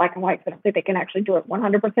black and white, so I don't think they can actually do it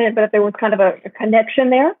 100%. But if there was kind of a connection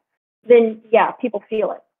there, then yeah, people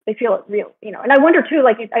feel it. They feel it real, And I wonder too,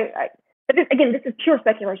 like but again, this is pure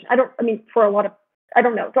speculation. I mean, for a lot of, I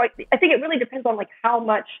don't know. So I think it really depends on like how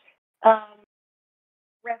much um,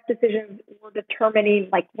 ref decisions were determining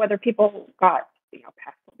like whether people got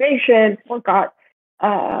past probation or got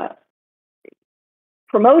uh,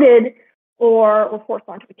 promoted or were forced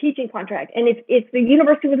onto a teaching contract. And if the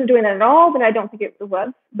university wasn't doing that at all, then I don't think it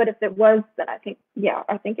was. But if it was, then I think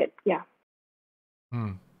it, yeah.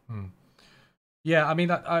 Hmm. Hmm. Yeah, I mean,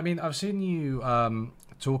 I've seen you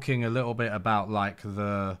talking a little bit about like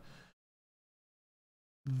the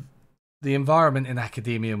environment in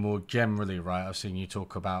academia more generally, right? I've seen you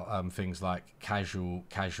talk about things like casual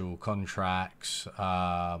contracts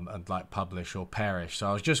and like publish or perish. So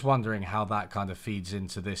I was just wondering how that kind of feeds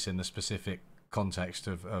into this in the specific context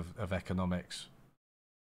of economics.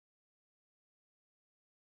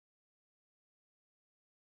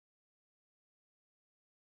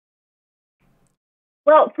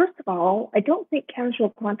 Well, first of all, I don't think casual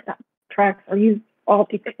contracts are used all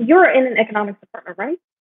people. You're in an economics department, right?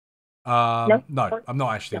 No? No, Or, I'm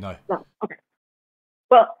not actually. no, No. no. Okay.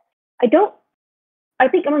 Well, I don't, I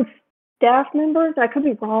think among staff members, I could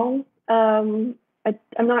be wrong. I'm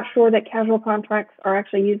not sure that casual contracts are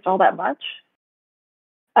actually used all that much.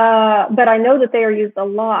 But I know that they are used a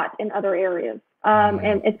lot in other areas, Mm,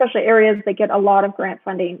 and especially areas that get a lot of grant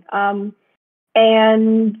funding.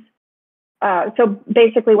 And so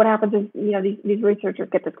basically, what happens is, these researchers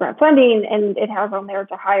get this grant funding, and it has on there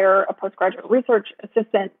to hire a postgraduate research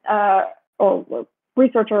assistant or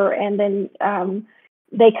researcher, and then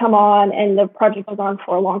they come on, and the project goes on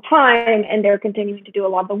for a long time, and they're continuing to do a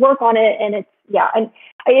lot of the work on it, and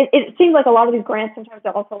it seems like a lot of these grants sometimes they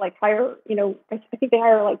also like hire, I think they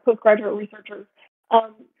hire like postgraduate researchers for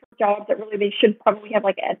jobs that really they should probably have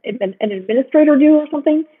like an administrator do or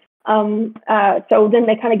something. So then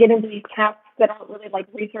they kind of get into these tasks that aren't really like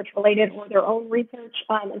research related or their own research.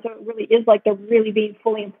 And so it really is like they're really being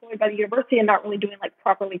fully employed by the university and not really doing like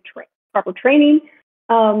proper training.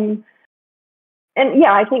 And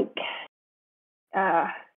yeah, uh,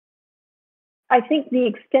 I think the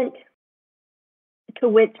extent to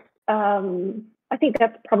which I think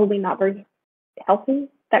that's probably not very healthy.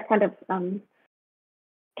 That kind of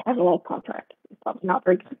casual contract is probably not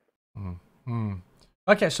very good. mm, mm.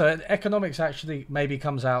 Okay, so economics actually maybe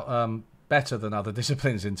comes out better than other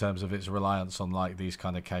disciplines in terms of its reliance on like these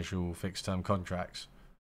kind of casual fixed term contracts.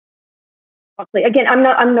 Again,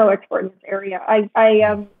 I'm no expert in this area.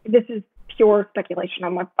 Mm, This is pure speculation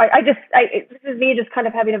on my. This is me just kind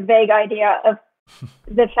of having a vague idea of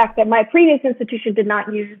the fact that my previous institution did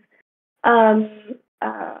not use um,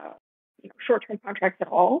 uh, short-term contracts at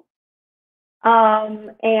all,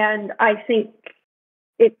 and I think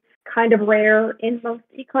it's kind of rare in most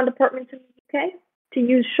econ departments in the UK to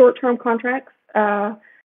use short-term contracts.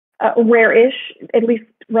 Rare-ish, at least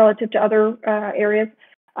relative to other areas.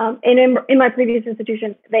 And in my previous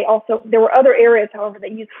institution, there were other areas, however,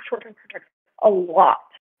 that used short-term contracts a lot,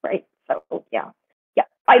 right? So yeah.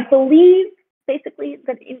 I believe basically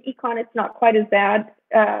that in econ it's not quite as bad,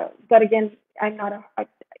 but again, I'm not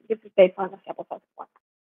this is based on a sample size of one.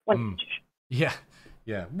 one Mm. institution. Yeah,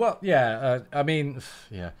 yeah. Well, yeah. I mean,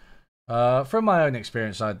 yeah. From my own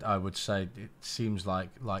experience, I would say it seems like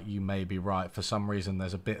you may be right. For some reason,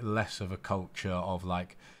 there's a bit less of a culture of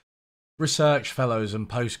like research fellows and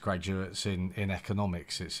postgraduates in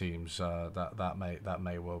economics. It seems that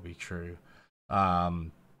may well be true.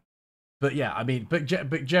 Um, but yeah, I mean, but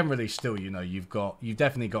generally, still, you've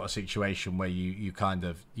definitely got a situation where you kind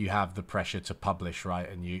of you have the pressure to publish, right,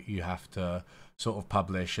 and you have to sort of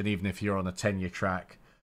publish, and even if you're on a tenure track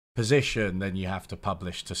position, then you have to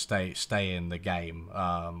publish to stay in the game,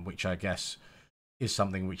 which I guess is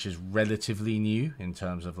something which is relatively new in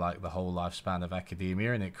terms of like the whole lifespan of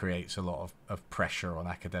academia, and it creates a lot of pressure on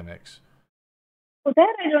academics. Well,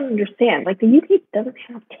 that I don't understand. Like the UK doesn't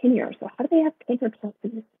have tenure, so how do they have tenure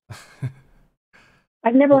positions?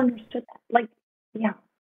 I've never Well, understood that. Like, yeah.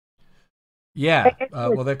 yeah, Would,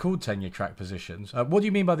 well, they're called tenure track positions. What do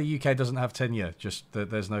you mean by the UK doesn't have tenure? Just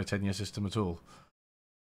that there's no tenure system at all?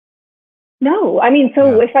 no, I mean,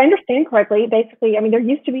 so Yeah. if I understand correctly, basically, I mean, there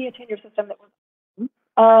used to be a tenure system that was,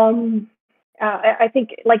 I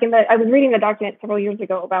think, like I was reading a document several years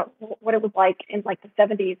ago about what it was like in like the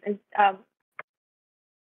 70s, and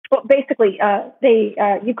well, basically,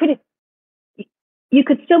 you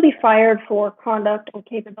could still be fired for conduct or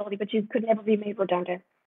capability, but you could never be made redundant.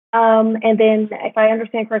 And then, if I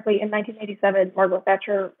understand correctly, in 1987, Margaret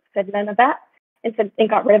Thatcher said none of that and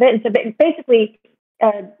got rid of it. And so basically,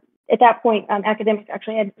 at that point, academics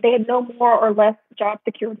actually had no more or less job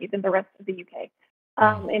security than the rest of the UK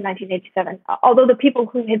Mm. in 1987. Although the people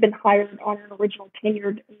who had been hired on an original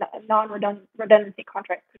tenured non-redundancy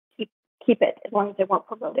contract could keep it as long as they weren't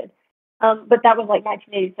promoted. But that was like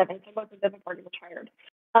 1987, so most of them have already retired.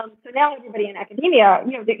 So now everybody in academia,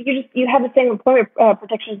 you have the same employment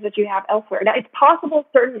protections that you have elsewhere. Now it's possible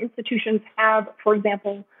certain institutions have, for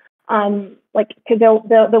example, like because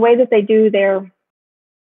the way that they do their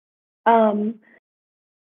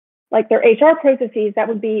like their HR processes, that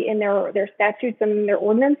would be in their statutes and their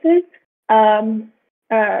ordinances. And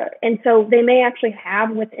so they may actually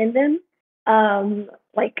have within them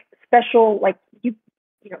like special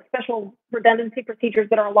special redundancy procedures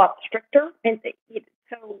that are a lot stricter. And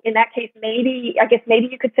so in that case, maybe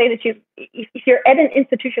you could say that if you're at an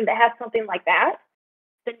institution that has something like that,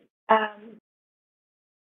 then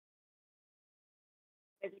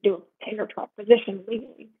do a tenure track position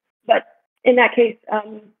legally. But in that case,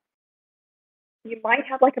 you might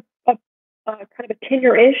have like a kind of a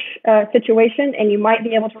tenure-ish situation, and you might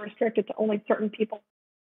be able to restrict it to only certain people,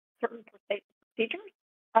 certain procedures.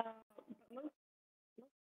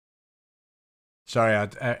 Sorry,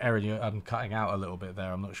 Erin, I'm cutting out a little bit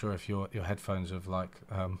there. I'm not sure if your headphones have like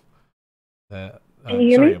Can you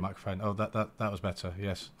hear sorry, me? your microphone. Oh, that was better.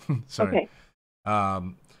 Yes. Sorry.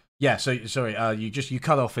 Okay. Yeah. So sorry. You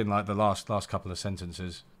cut off in like the last couple of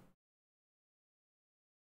sentences.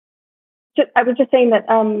 I was just saying that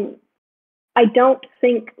I don't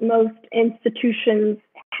think most institutions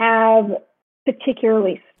have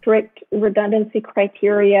particularly strict redundancy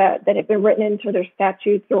criteria that have been written into their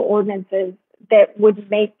statutes or ordinances that would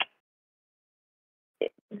make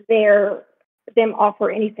them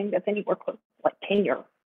offer anything that's anywhere close to like tenure,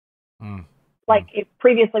 like it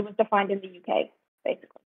previously was defined in the UK,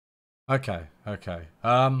 basically. Okay. But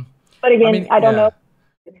again, I mean, I don't know.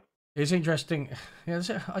 It's interesting. Yeah,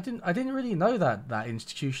 I didn't really know that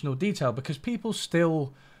institutional detail because people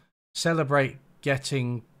still celebrate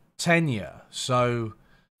getting tenure. So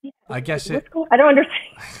I guess I don't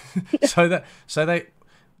understand.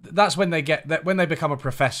 that's when they become a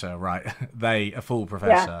professor, right? A full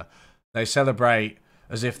professor. Yeah. They celebrate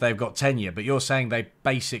as if they've got tenure, but you're saying they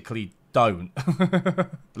basically don't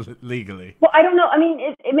legally. Well, I don't know. I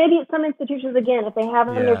mean, maybe at some institutions, again, if they have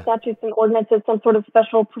in their statutes and ordinances some sort of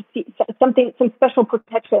special some special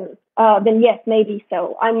protections, then yes, maybe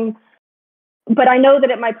so. But I know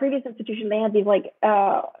that at my previous institution, they had these like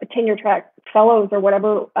tenure track fellows or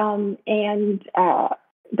whatever,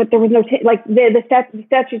 but there was no like the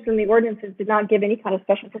statutes and the ordinances did not give any kind of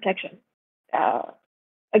special protection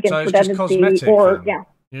against so it's just cosmetic. Yeah,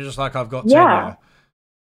 you're just like, I've got tenure,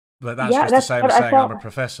 but that's just the same as saying I'm a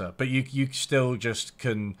professor. But you still just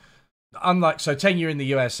can, unlike tenure in the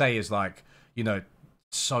USA is like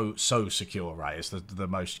so secure, right? It's the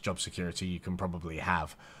most job security you can probably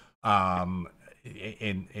have.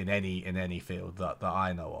 In any field that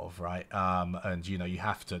I know of, right? And you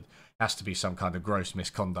has to be some kind of gross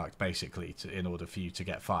misconduct basically in order for you to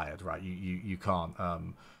get fired, right? You can't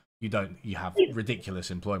you have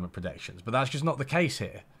ridiculous employment protections, but that's just not the case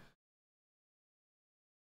here.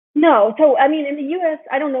 No, so I mean in the US,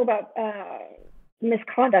 I don't know about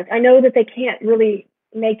misconduct. I know that they can't really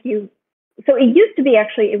make you. So it used to be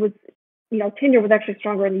actually, it was, tenure was actually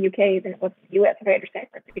stronger in the UK than it was in the US, if I understand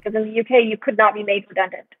correctly, because in the UK you could not be made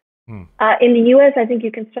redundant. In the US, I think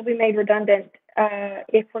you can still be made redundant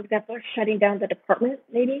if, for example, they're shutting down the department,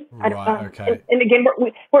 maybe. Right. Okay. And again,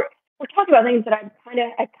 we're talking about things that I kind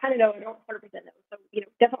of know, I don't 100% know. So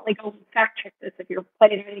definitely go fact check this if you're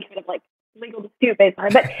planning any kind of like legal dispute based on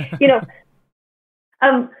it. But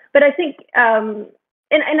but I think and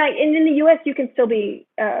in the US you can still be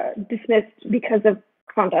dismissed because of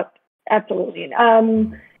conduct. Absolutely. I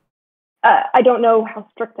don't know how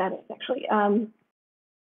strict that is actually.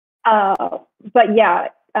 But yeah,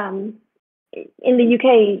 in the UK,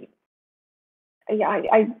 yeah,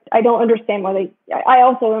 I don't understand why they. I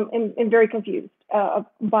also am very confused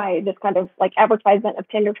by this kind of like advertisement of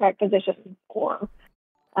tenure track positions or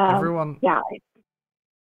everyone. Yeah.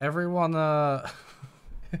 Everyone.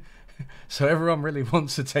 So everyone really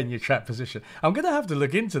wants a tenure track position. I'm gonna have to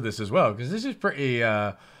look into this as well because this is pretty.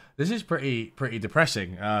 This is pretty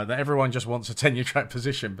depressing that everyone just wants a tenure track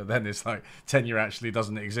position, but then it's like tenure actually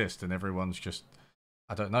doesn't exist and everyone's just,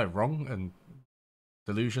 I don't know, wrong and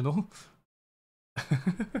delusional. I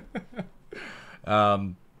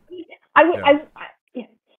don't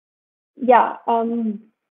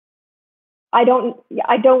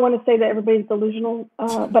want to say that everybody's delusional,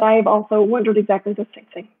 but I have also wondered exactly the same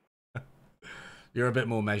thing. You're a bit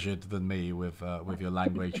more measured than me with your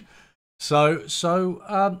language. So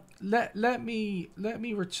let me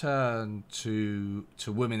return to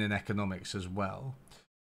women in economics as well.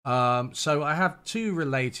 So I have two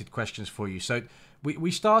related questions for you. So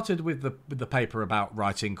we started with the paper about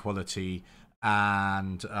writing quality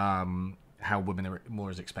and how women are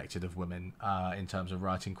more is expected of women in terms of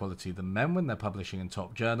writing quality than men when they're publishing in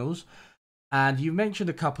top journals. And you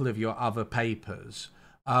mentioned a couple of your other papers.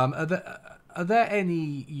 Are there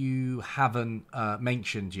any you haven't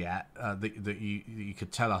mentioned yet that you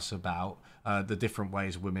could tell us about the different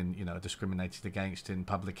ways women are discriminated against in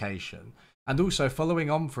publication? And also following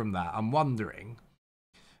on from that, I'm wondering,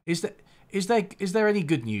 is there any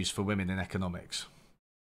good news for women in economics?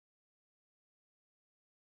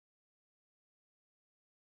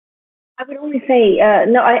 I would only say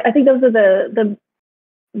no. I think those are the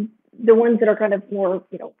ones that are kind of more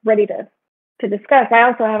ready to discuss. I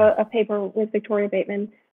also have a paper with Victoria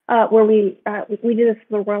Bateman where we did this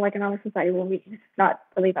for the Royal Economic Society where it's not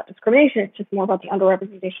really about discrimination, it's just more about the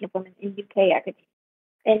underrepresentation of women in UK academia.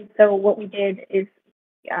 And so what we did is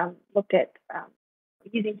looked at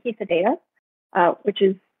using KISA data, which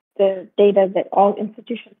is the data that all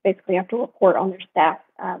institutions basically have to report on their staff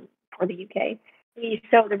for the UK. We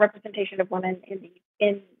show the representation of women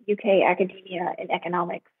in UK academia in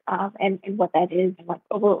economics and what that is, and like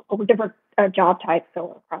over different job types,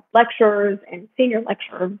 so across lecturers and senior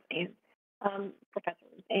lecturers and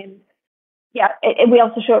professors, and and we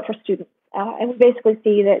also show it for students, and we basically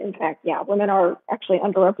see that in fact, women are actually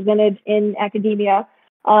underrepresented in academia,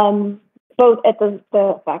 both at the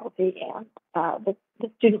faculty and the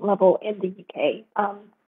student level in the UK,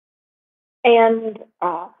 and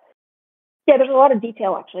there's a lot of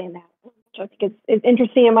detail actually in that, which I think is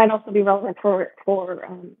interesting and might also be relevant for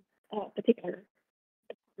particular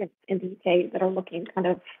departments in the UK that are looking kind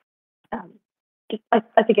of.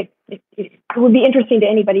 I think it would be interesting to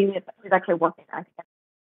anybody who's actually working there.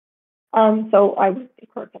 So I would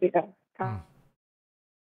encourage everybody to.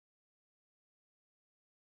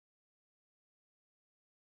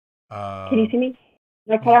 Can you see me?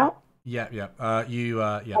 Did I cut out? Yeah.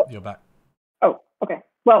 You're back. Oh, okay.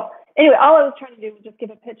 Well, anyway, all I was trying to do was just give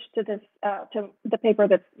a pitch to this to the paper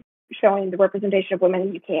that's showing the representation of women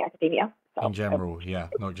in UK academia. So, in general,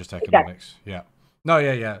 not just economics. Exactly. Yeah. No,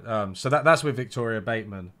 yeah. So that's with Victoria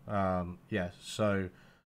Bateman. So,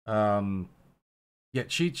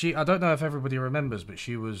 she. I don't know if everybody remembers, but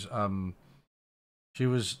she was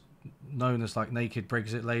known as like Naked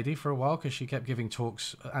Brexit Lady for a while because she kept giving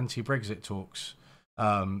talks, anti-Brexit talks,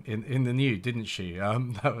 in the nude, didn't she?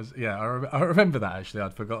 That was I remember that actually.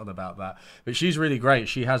 I'd forgotten about that. But she's really great.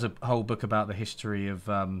 She has a whole book about the history of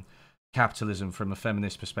capitalism from a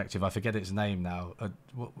feminist perspective. I forget its name now. Do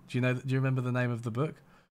you remember the name of the book?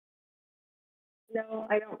 No,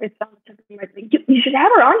 I don't. It's not something like you should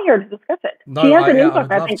have her on here to discuss it. No, she has a new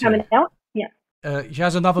book I think coming out. Yeah. She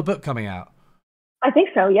has another book coming out. I think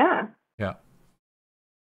so. Yeah. Yeah.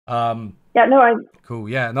 Cool.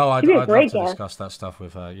 Yeah. No, I'd love to discuss that stuff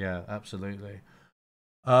with her. Yeah, absolutely.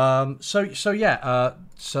 So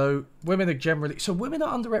women are generally, so women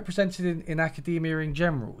are underrepresented in academia in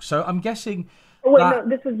general. So I'm guessing Oh, wait, no, that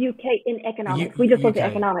this was UK in economics. We just looked at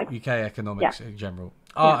economics. UK Yeah, economics in general.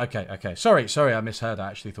 yeah. Ah, okay. Sorry, I misheard. I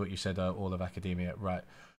actually thought you said all of academia. Right.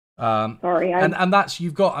 Sorry, And that's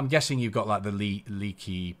you've got. I'm guessing you've got like the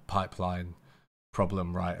leaky pipeline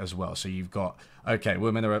problem, right, as well. So you've got, okay,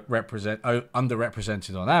 women are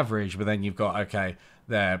underrepresented on average, but then you've got, okay,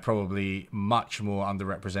 they're probably much more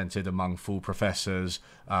underrepresented among full professors,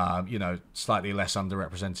 slightly less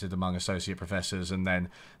underrepresented among associate professors, and then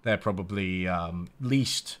they're probably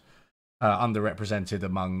least underrepresented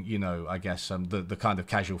among, I guess the kind of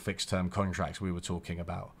casual fixed term contracts we were talking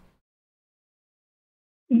about.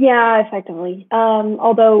 Yeah, effectively.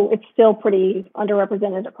 Although it's still pretty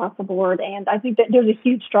underrepresented across the board, and I think that there's a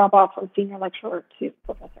huge drop off from senior lecturer to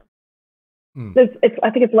professor. Mm. I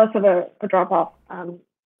think it's less of a drop off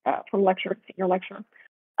from lecturer to senior lecturer.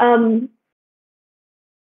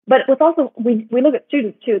 But with also we look at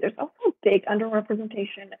students too. There's also a big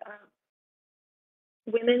underrepresentation of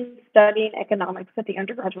women studying economics at the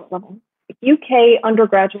undergraduate level. UK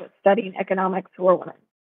undergraduates studying economics who are women.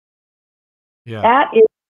 Yeah. That is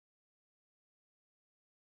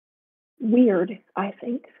weird, I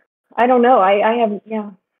think. I don't know. I have,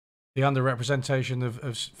 yeah. The underrepresentation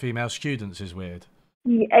of female students is weird.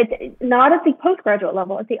 Not at the postgraduate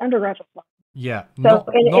level, at the undergraduate level. Yeah. So,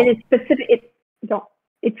 and it's specific.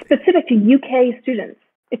 It's specific to UK students.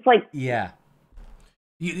 It's like, yeah.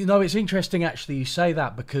 It's interesting actually you say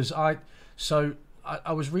that, because I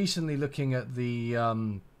was recently looking at the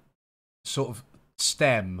sort of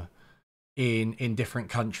STEM in different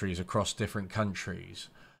countries, across different countries,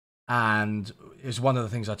 and it's one of the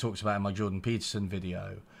things I talked about in my Jordan Peterson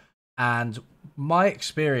video. And my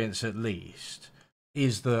experience, at least,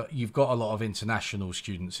 is that you've got a lot of international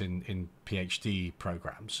students in PhD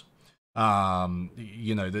programs. The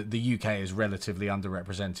UK is relatively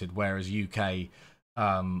underrepresented, whereas UK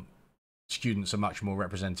students are much more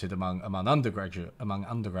represented among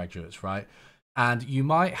undergraduates, right? And you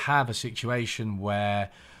might have a situation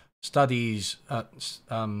where subjects,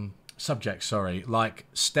 like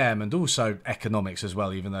STEM and also economics as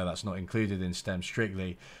well, even though that's not included in STEM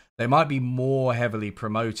strictly, they might be more heavily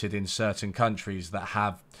promoted in certain countries that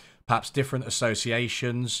have perhaps different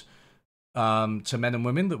associations to men and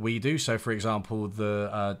women that we do. So, for example,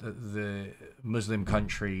 the Muslim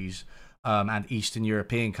countries and Eastern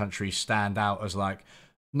European countries stand out as like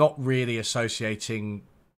not really associating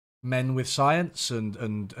men with science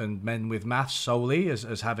and men with maths solely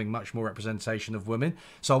as having much more representation of women.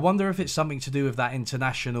 So I wonder if it's something to do with that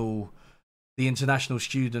the international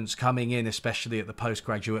students coming in, especially at the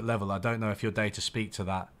postgraduate level. I don't know if your data speak to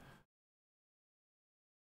that.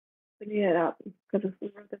 we need it up because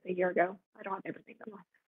we wrote this a year ago. I don't have everything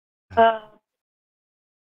done.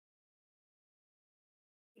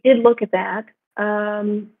 We did look at that.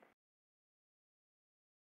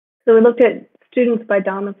 So we looked at students by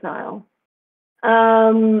domicile.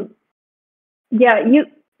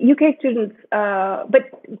 UK students, but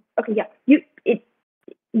okay, yeah,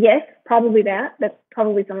 yes, probably that. That's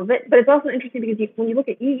probably some of it. But it's also interesting because when you look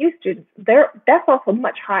at EU students, that's also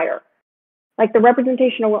much higher. Like the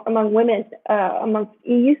representation among women amongst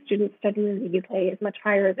EU students studying in the UK is much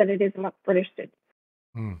higher than it is amongst British students.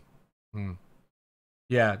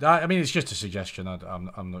 Yeah, I mean, it's just a suggestion.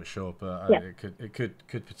 I'm not sure, but yeah. it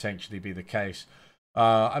could potentially be the case.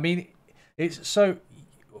 I mean, it's so.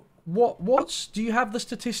 What's do you have the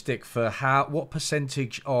statistic for what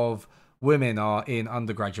percentage of women are in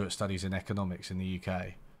undergraduate studies in economics in the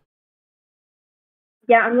UK?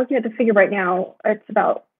 Yeah, I'm looking at the figure right now. It's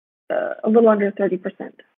about a little under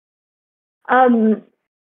 30%. And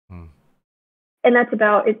that's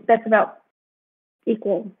about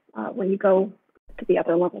equal when you go to the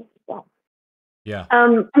other levels as well. Yeah. I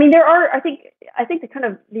mean, there are. I think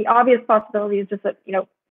the obvious possibility is just that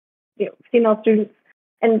female students,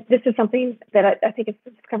 and this is something that I think it's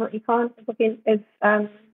Discover Econ is an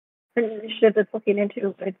initiative that's looking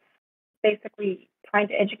into. It's basically trying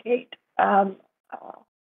to educate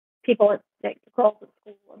people at girls at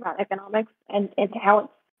school about economics and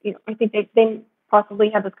how it's, I think they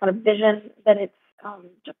possibly have this kind of vision that it's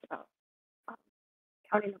just about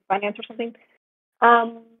counting the finance or something.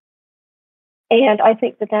 And I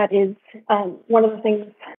think that is one of the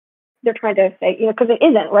things they're trying to say, because it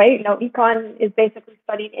isn't, right? Econ is basically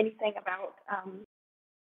studying anything about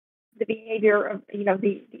the behavior of,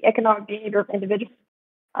 the economic behavior of individuals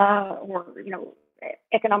or,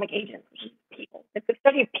 economic agents, which is people. It's the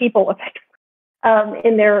study of people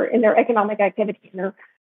in their economic activity. And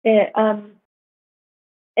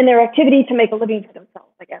in their activity to make a living for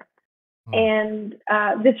themselves, I guess. Hmm.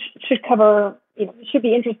 And this should cover, it should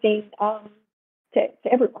be interesting to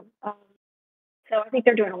everyone. So I think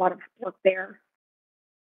they're doing a lot of work there.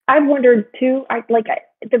 I've wondered too.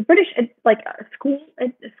 The British school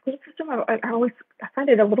system. I find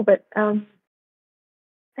it a little bit. I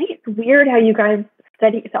think it's weird how you guys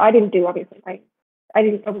study. So I didn't do, obviously. I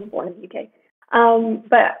was born in the UK.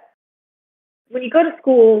 But when you go to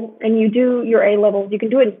school and you do your A levels, you can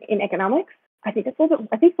do it in economics. I think it's a little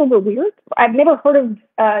bit weird. I've never heard of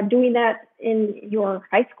doing that in your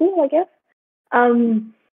high school, I guess.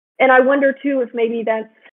 And I wonder too if maybe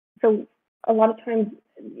that's so. A lot of times,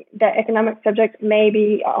 that economic subject may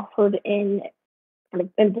be offered in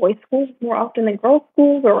boys' schools more often than girls'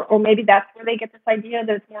 schools, or maybe that's where they get this idea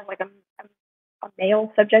that it's more like a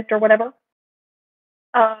male subject or whatever.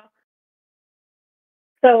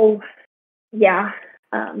 So, yeah.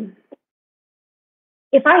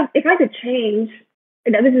 If I could change,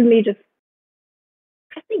 this is me just.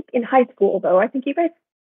 I think in high school though, I think you guys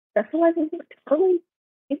specialize in things early.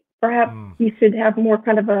 Perhaps you should have more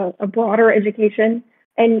kind of a broader education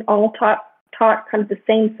and all taught kind of the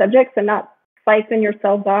same subjects and not siphon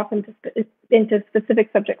yourselves off into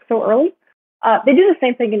specific subjects so early. They do the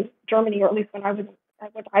same thing in Germany, or at least when I went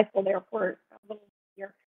to high school there for a little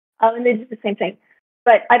year, and they did the same thing.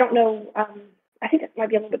 But I don't know. I think it might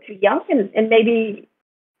be a little bit too young, and maybe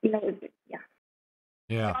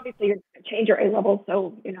yeah. Obviously, you're going to change your A level,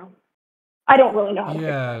 so I don't really know how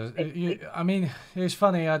to fix that. I mean, it's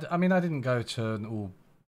funny. I didn't go to an all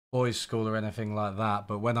boys school or anything like that,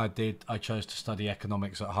 but when I did, I chose to study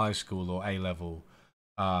economics at high school or A level.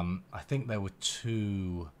 I think there were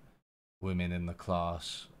 2 women in the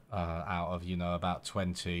class out of about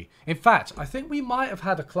 20. In fact, I think we might have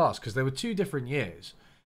had a class because there were 2 different years.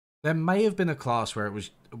 There may have been a class where it was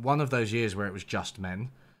one of those years where it was just men,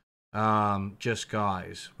 just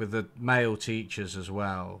guys, with the male teachers as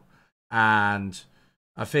well. And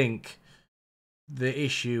I think the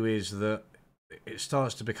issue is that it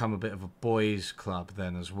starts to become a bit of a boys' club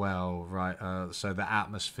then as well, right? So the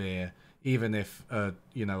atmosphere, even if a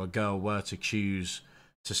girl were to choose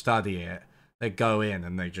to study it, they go in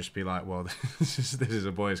and they just be like, well, this is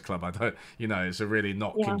a boys' club. I don't, it's a really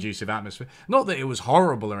not conducive atmosphere. Not that it was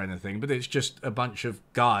horrible or anything, but it's just a bunch of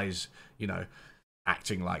guys,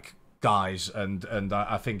 acting like guys, and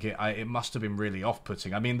I think it must have been really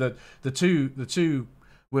off-putting. I mean, the two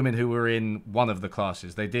women who were in one of the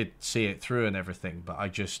classes, they did see it through and everything, but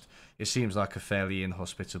it seems like a fairly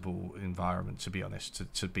inhospitable environment, to be honest, for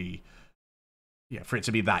it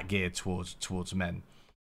to be that geared towards men.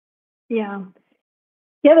 Yeah,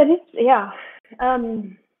 that is. Yeah, I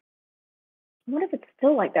wonder if it's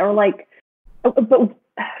still like that, or like, but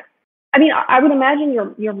I mean, I would imagine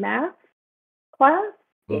your math class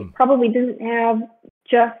it probably didn't have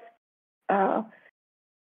just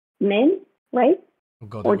men, right? Oh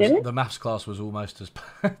God, the maths class was almost as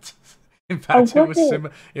bad. In fact, it was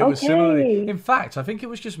similar. It was similarly. In fact, I think it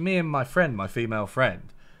was just me and my female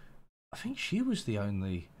friend. I think she was the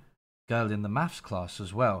only girl in the maths class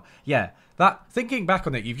as well. Yeah, thinking back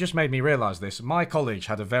on it, you've just made me realise this. My college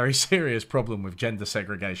had a very serious problem with gender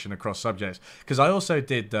segregation across subjects because I also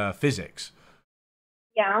did physics.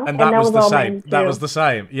 Yeah, and that was the same. That was the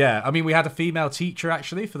same. Yeah, I mean, we had a female teacher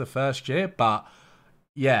actually for the first year, but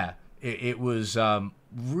yeah, it was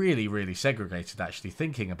really, really segregated. Actually,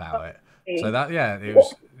 thinking about it, so it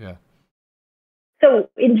was. Yeah. So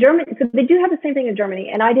in Germany, so they do have the same thing in Germany,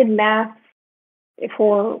 and I did math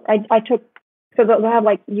I took, so they'll have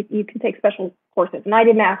like you can take special courses, and I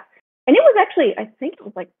did math, and it was actually, I think it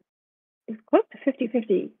was close to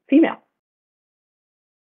 50-50 female.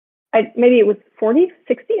 Maybe it was 40,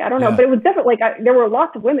 60, I don't know, but it was definitely there were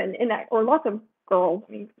lots of women in that, or lots of girls.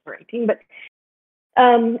 I mean, we're 18, but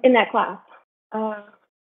in that class.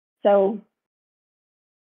 So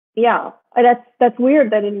yeah, that's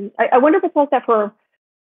weird that I wonder if it's like that for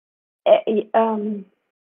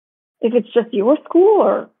if it's just your school,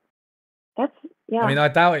 or that's I mean, I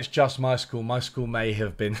doubt it's just my school. My school may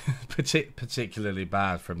have been particularly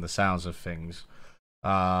bad from the sounds of things.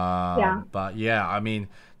 But yeah, I mean,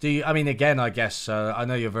 again, I guess I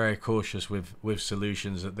know you're very cautious with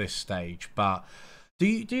solutions at this stage, but do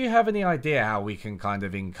you have any idea how we can kind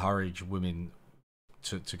of encourage women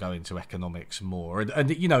to go into economics more, and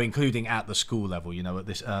including at the school level, at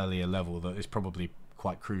this earlier level that is probably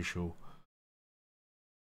quite crucial?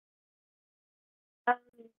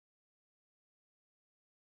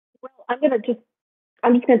 Well, I'm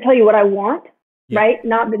just gonna tell you what I want. Right?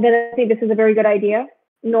 Not that I think this is a very good idea,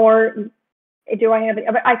 nor do I have it.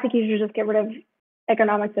 I think you should just get rid of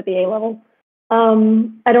economics at the A level.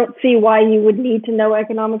 I don't see why you would need to know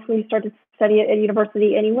economics when you start to study it at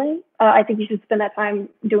university anyway. I think you should spend that time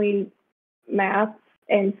doing math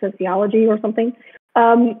and sociology or something.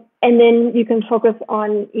 And then you can focus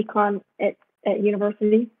on econ at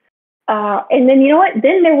university. And then you know what?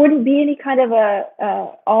 Then there wouldn't be any kind of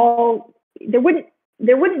there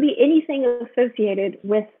wouldn't be anything associated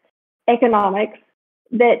with economics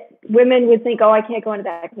that women would think, oh, I can't go into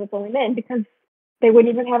that because it's only men, because they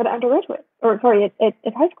wouldn't even have it undergraduate, or sorry, at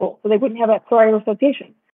high school, so they wouldn't have a prior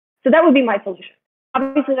association. So that would be my solution.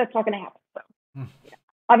 Obviously, that's not going to happen. So, yeah.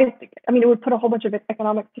 Obviously, I mean, it would put a whole bunch of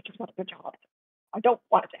economics teachers out of their jobs. I don't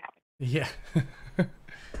want it to happen. Yeah,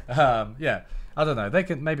 yeah. I don't know.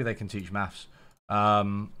 Maybe they can teach maths.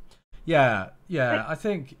 Yeah. I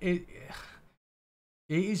think it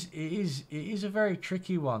is a very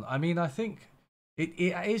tricky one. I mean, I think it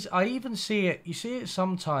is. I even see it. You see it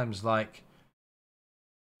sometimes, like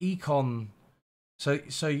econ. So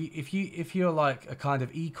if you're like a kind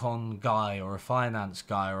of econ guy or a finance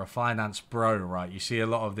guy or a finance bro, right? You see a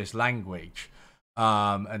lot of this language,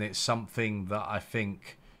 and it's something that I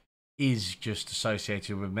think is just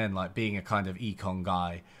associated with men, like being a kind of econ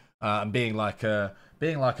guy, and being like a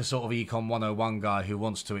sort of econ 101 guy who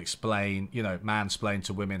wants to explain, mansplain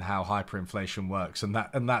to women how hyperinflation works and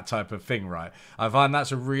that type of thing, right? I find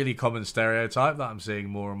that's a really common stereotype that I'm seeing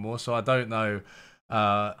more and more. So I don't know.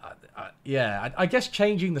 I guess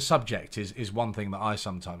changing the subject is one thing that I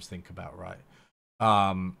sometimes think about, right?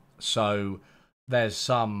 So there's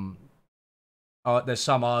some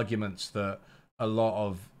arguments that a lot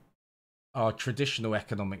of our traditional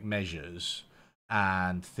economic measures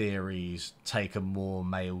and theories take a more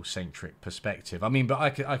male-centric perspective. I mean, but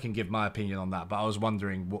I can give my opinion on that. But I was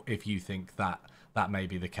wondering if you think that may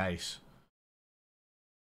be the case.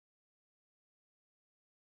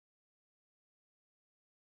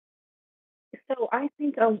 So I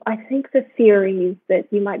think the theories that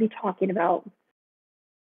you might be talking about,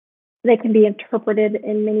 they can be interpreted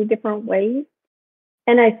in many different ways.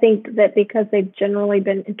 And I think that because they've generally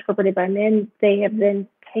been interpreted by men, they have then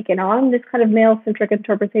taken on this kind of male-centric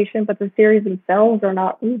interpretation, but the theories themselves are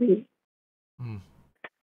not really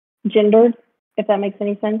gendered, if that makes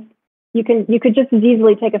any sense. You could just as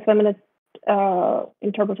easily take a feminist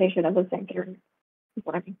interpretation of the same theory, is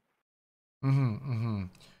what I mean.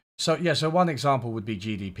 So one example would be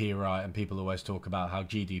GDP, right? And people always talk about how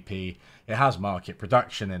GDP, it has market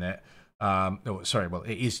production in it.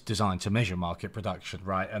 It is designed to measure market production,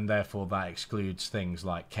 right? And therefore that excludes things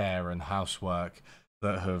like care and housework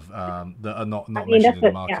that are not measured in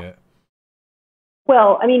the market. Yeah.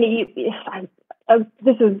 Well, I mean,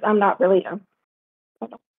 I'm not really.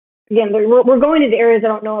 Again, we're going into areas I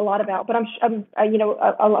don't know a lot about, but I'm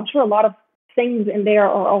sure a lot of things in there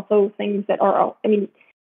are also things that are. I mean,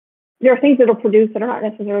 there are things that are produced that are not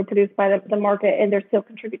necessarily produced by the market, and they still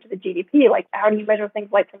contribute to the GDP. Like, how do you measure things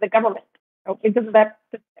like for the government? Doesn't that?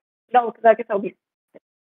 No, because I guess that would be.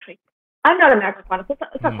 I'm not a macroeconomist.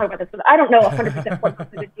 Let's not talk about this, but I don't know 100% what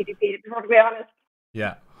percentage of GDP, to be honest.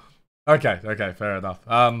 Yeah. Okay. Fair enough.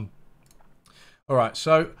 All right.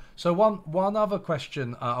 So one other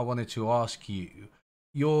question I wanted to ask you.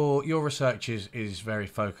 Your research is very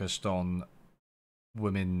focused on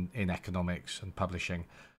women in economics and publishing.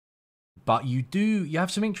 But you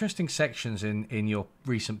have some interesting sections in your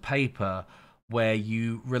recent paper where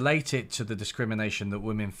you relate it to the discrimination that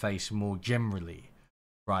women face more generally,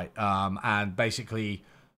 right? And basically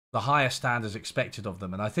the higher standards expected of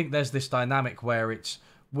them. And I think there's this dynamic where it's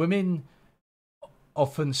women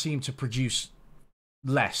often seem to produce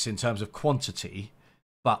less in terms of quantity,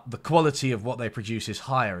 but the quality of what they produce is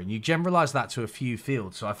higher. And you generalize that to a few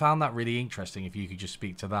fields. So I found that really interesting, if you could just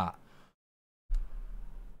speak to that.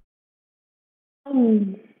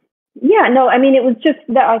 Yeah, no, I mean, it was just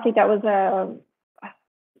that I think that was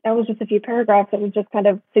just a few paragraphs that was just kind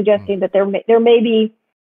of suggesting that there may be.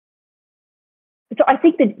 So I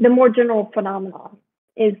think the more general phenomenon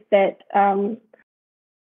is that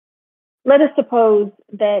let us suppose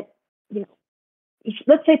that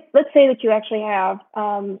let's say that you actually have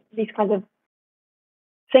these kinds of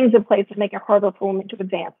things in place that make it harder for women to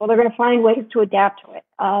advance. Well, they're going to find ways to adapt to it,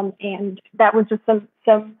 and that was just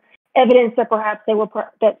some evidence that perhaps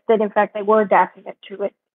that in fact they were adapting it to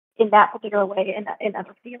it in that particular way in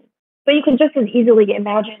other fields. So you can just as easily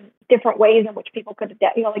imagine different ways in which people could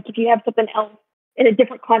adapt. Like if you have something else in a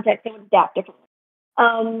different context, they would adapt differently.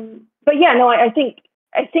 But yeah, no, I think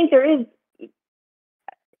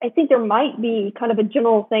there might be kind of a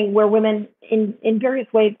general thing where women in various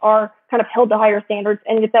ways are kind of held to higher standards.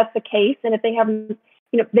 And if that's the case, and if they haven't,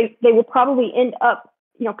 they will probably end up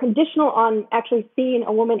conditional on actually seeing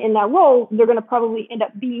a woman in that role, they're going to probably end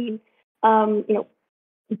up being,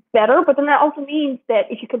 better. But then that also means that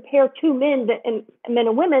if you compare two men and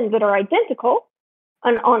women that are identical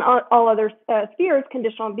on all other spheres,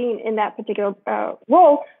 conditional on being in that particular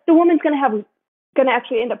role, the woman's going to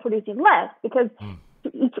actually end up producing less, because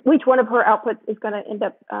each one of her outputs is going to end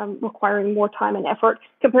up requiring more time and effort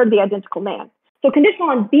compared to the identical man. So conditional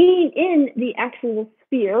on being in the actual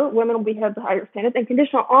sphere, women will have the higher standards, and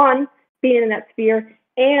conditional on being in that sphere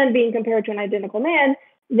and being compared to an identical man,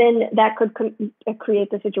 then that could create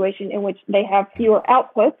the situation in which they have fewer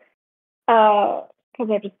outputs because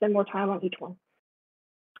they have to spend more time on each one.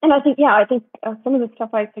 And I think some of the stuff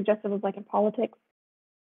I suggested was like in politics.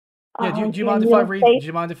 Yeah, do you mind if I read? Do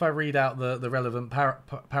you mind if I read out the relevant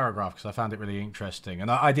paragraph, because I found it really interesting, and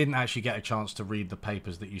I didn't actually get a chance to read the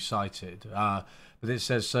papers that you cited. But it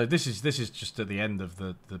says, so this is just at the end of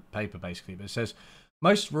the paper basically. But it says,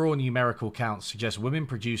 most raw numerical counts suggest women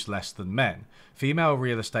produce less than men. Female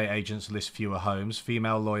real estate agents list fewer homes.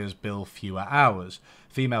 Female lawyers bill fewer hours.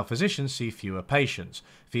 Female physicians see fewer patients.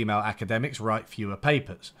 Female academics write fewer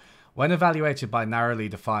papers. When evaluated by narrowly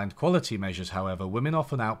defined quality measures, however, women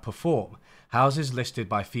often outperform. Houses listed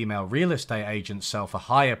by female real estate agents sell for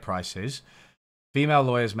higher prices. Female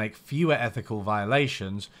lawyers make fewer ethical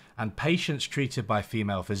violations, and patients treated by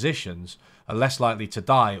female physicians are less likely to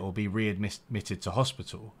die or be readmitted to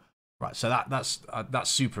hospital. Right, so that's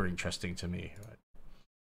super interesting to me.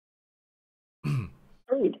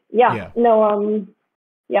 Right? Yeah. No.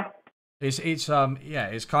 Yeah.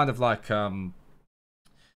 It's kind of like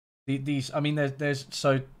these. I mean, there's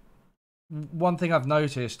so one thing I've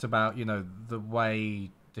noticed about the way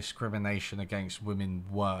discrimination against women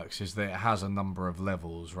works is that it has a number of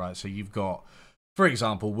levels, right? So you've got, for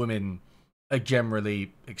example, women are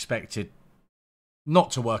generally expected not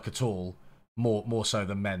to work at all, more so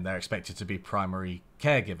than men. They're expected to be primary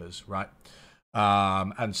caregivers, right?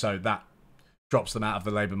 And so that drops them out of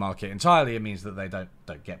the labor market entirely. It means that they don't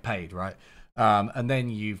get paid, right? And then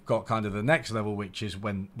you've got kind of the next level, which is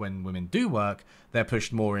when women do work, they're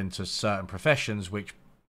pushed more into certain professions, which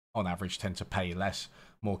on average tend to pay less,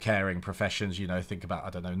 more caring professions. Think about,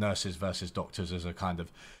 I don't know, nurses versus doctors as a kind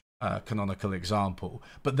of canonical example.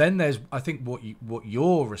 But then there's, I think, what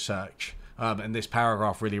your research and this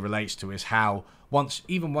paragraph really relates to is how once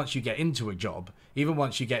you get into a job, even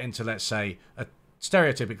once you get into, let's say, a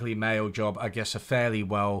stereotypically male job, I guess a fairly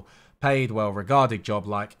well paid, well regarded job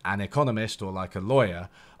like an economist or like a lawyer,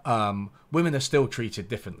 women are still treated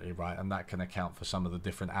differently, right? And that can account for some of the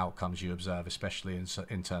different outcomes you observe, especially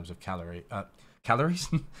in terms of calories.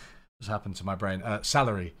 What's happened to my brain?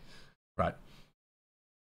 Salary, right?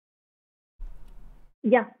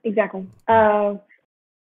 Yeah, exactly.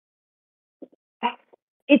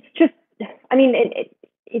 It's just, I mean,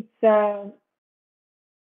 it's. I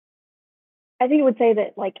think it would say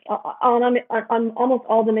that, like, on almost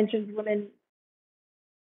all dimensions, women,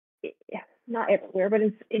 not everywhere, but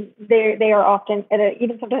they are often at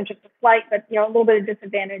even sometimes just a slight, but a little bit of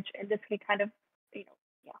disadvantage, and this can kind of, yeah.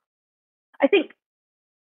 I think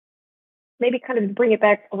maybe kind of bring it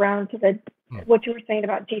back around to what you were saying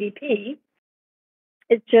about GDP.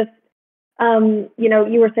 It's just,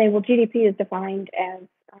 you were saying, well, GDP is defined as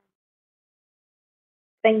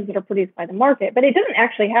things that are produced by the market, but it doesn't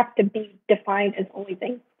actually have to be defined as only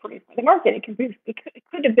things produced by the market. It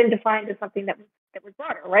could have been defined as something that was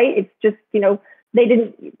broader, right? It's just, they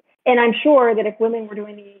didn't, and I'm sure that if women were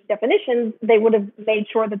doing the definitions, they would have made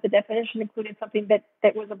sure that the definition included something that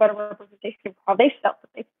was a better representation of how they felt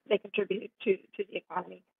that they contributed to the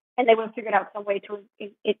economy. And they would have figured out some way to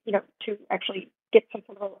actually get some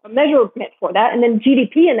sort of a measurement for that. And then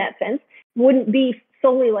GDP in that sense wouldn't be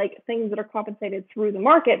solely like things that are compensated through the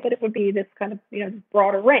market, but it would be this kind of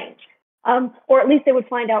broader range, or at least they would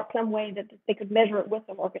find out some way that they could measure it with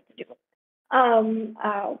the market to do it.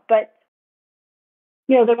 But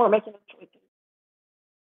they weren't making those choices.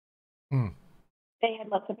 They had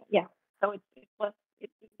less of it, yeah. So it's less.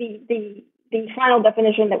 The final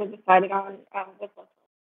definition that was decided on was less.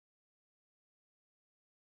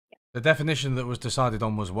 Yeah. The definition that was decided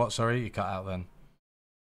on was what? Sorry, you cut out then.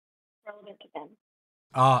 Relevant to them.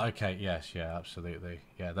 Okay. Yes. Yeah. Absolutely.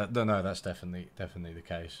 Yeah. That's definitely the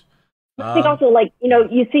case. I think also, like,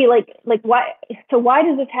 you see, like why? So why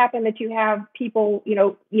does this happen that you have people,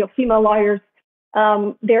 female lawyers,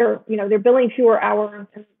 they're billing fewer hours,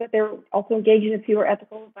 but they're also engaging in fewer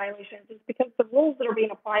ethical violations? It's because the rules that are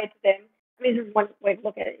being applied to them this is one way to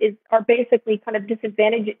look at it, are basically kind of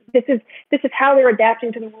disadvantaged. This is how they're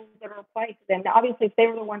adapting to the rules that are applied to them. Now, obviously, if they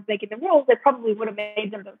were the ones making the rules, they probably would have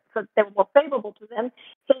made them so they were more favorable to them,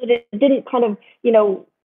 so that it didn't kind of,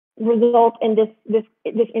 result in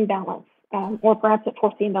this imbalance, or perhaps it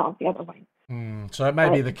forced the imbalance the other way. So it may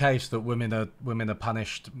be the case that women are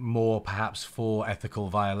punished more, perhaps, for ethical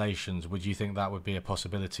violations. Would you think that would be a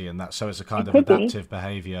possibility? And that so it's a kind of adaptive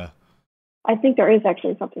behavior. I think there is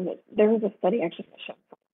actually something there is a study actually that shows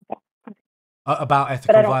something about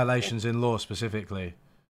ethical violations in law specifically.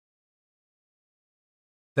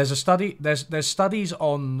 There's a study. There's studies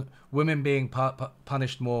on women being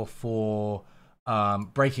punished more for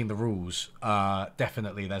breaking the rules.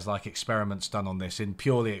 Definitely, there's like experiments done on this in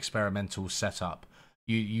purely experimental setup.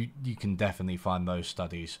 You can definitely find those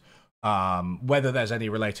studies. Whether there's any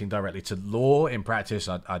relating directly to law in practice,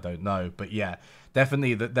 I don't know. But yeah,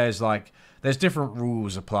 definitely that there's different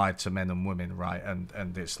rules applied to men and women, right?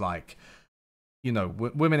 And it's like,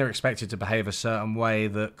 women are expected to behave a certain way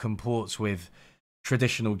that comports with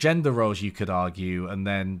traditional gender roles, you could argue,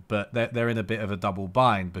 but they're in a bit of a double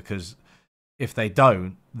bind, because if they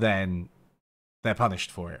don't, then they're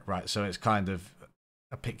punished for it, right? So it's kind of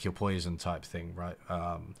a pick your poison type thing, right?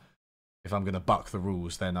 If I'm going to buck the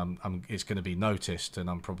rules, then it's going to be noticed, and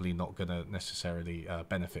I'm probably not going to necessarily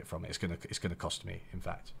benefit from it. It's going to cost me, in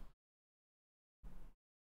fact.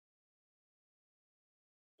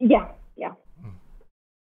 Yeah.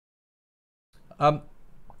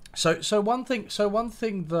 So one thing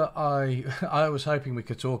that I was hoping we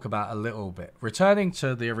could talk about a little bit, returning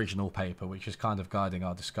to the original paper, which is kind of guiding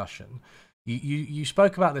our discussion. You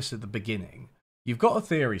spoke about this at the beginning. You've got a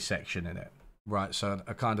theory section in it, right? So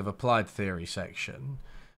a kind of applied theory section,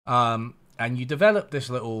 and you developed this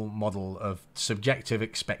little model of subjective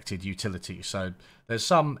expected utility. So there's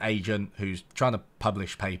some agent who's trying to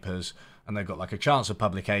publish papers, and they've got like a chance of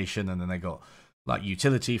publication, and then they got like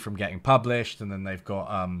utility from getting published, and then they've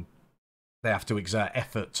got they have to exert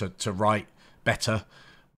effort to write better,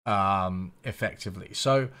 effectively.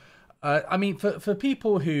 So I mean, for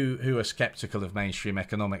people who are skeptical of mainstream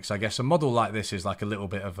economics, I guess a model like this is like a little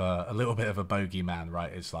bit of a bogeyman,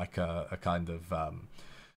 right? It's like a kind of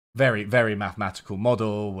very, very mathematical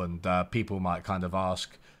model, and people might kind of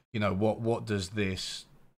ask, what does this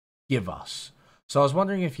give us? So I was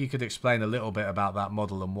wondering if you could explain a little bit about that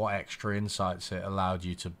model and what extra insights it allowed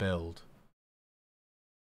you to build.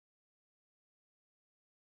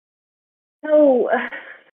 So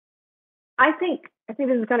I think this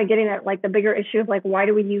is kind of getting at like the bigger issue of like, why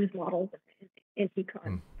do we use models in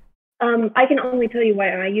econ? I can only tell you why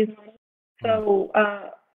I use models. So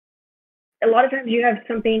a lot of times you have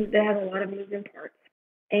something that has a lot of moving parts,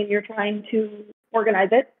 and you're trying to organize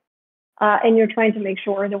it, and you're trying to make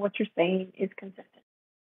sure that what you're saying is consistent.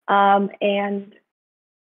 And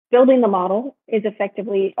building the model is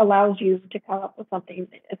effectively allows you to come up with something,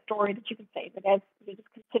 a story that you can say that is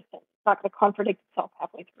consistent. It's not going to contradict itself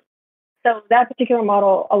halfway through. So that particular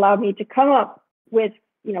model allowed me to come up with,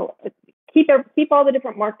 keep all the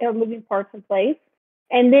different moving parts in place.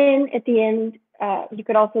 And then at the end, you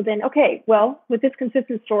could also then, okay, well, with this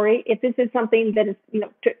consistent story, if this is something that is,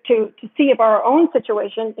 to see if our own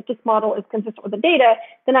situation, if this model is consistent with the data,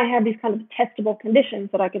 then I have these kind of testable conditions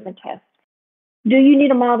that I can then test. Do you need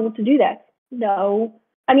a model to do that? No.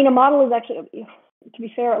 I mean, a model is actually, to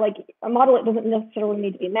be fair, like a model, it doesn't necessarily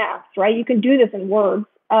need to be mapped, right? You can do this in words,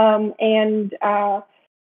 and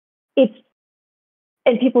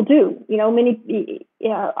people do,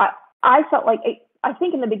 I felt like, I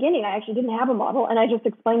think in the beginning, I actually didn't have a model, and I just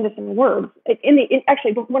explained this in words.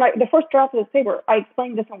 Actually, when the first draft of this paper, I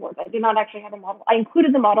explained this in words. I did not actually have a model. I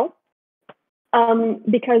included the model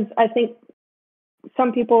because I think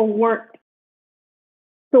some people weren't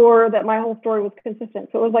sure that my whole story was consistent.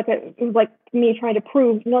 So it was like me trying to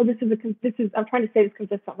prove, no, I'm trying to say this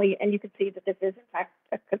consistently, and you can see that this is in fact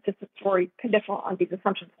a consistent story, conditional on these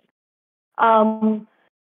assumptions.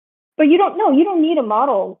 But you don't need a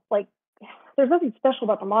model. Like, there's nothing special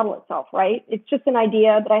about the model itself, right? It's just an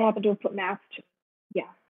idea that I happen to have put math to. Yeah,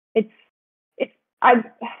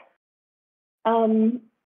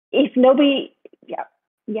 if nobody,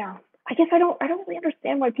 yeah. I guess I don't really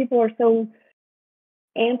understand why people are so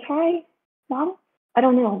anti-model. I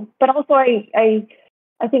don't know, but also I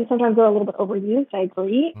think sometimes they're a little bit overused. I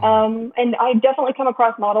agree, and I definitely come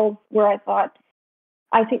across models where I thought,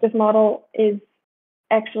 I think this model is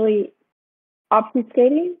actually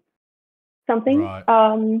obfuscating something, right.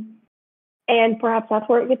 And perhaps that's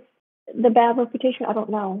where it gets the bad reputation. I don't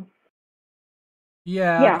know.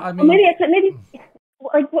 Yeah. I mean, maybe.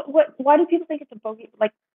 Like, why do people think it's a bogey?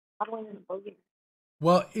 Like, modeling is a bogey?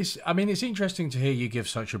 Well, I mean, it's interesting to hear you give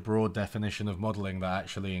such a broad definition of modeling that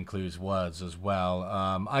actually includes words as well.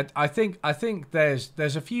 I think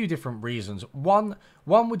there's a few different reasons. One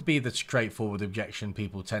would be the straightforward objection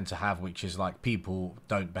people tend to have, which is like people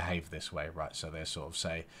don't behave this way, right? So they sort of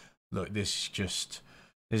say, look, this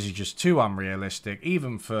is just too unrealistic,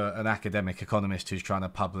 even for an academic economist who's trying to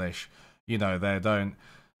publish. You know, they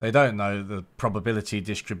don't know the probability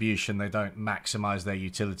distribution. They don't maximize their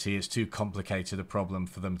utility. It's too complicated a problem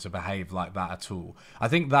for them to behave like that at all. I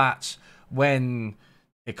think that's when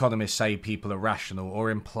economists say people are rational or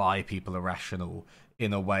imply people are rational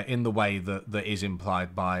in the way that is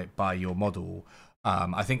implied by your model.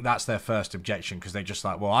 I think that's their first objection, because they're just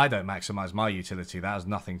like, well, I don't maximize my utility. That has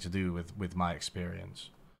nothing to do with my experience.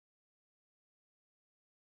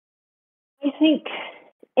 I think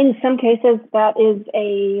in some cases that is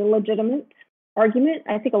a legitimate argument.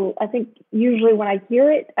 I think usually when I hear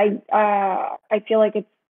it, I feel like it's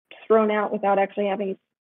thrown out without actually having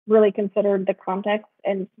really considered the context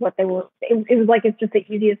and what they were. It was like it's just the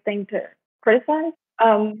easiest thing to criticize.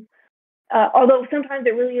 Although sometimes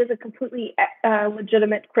it really is a completely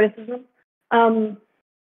legitimate criticism.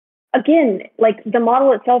 Again, like the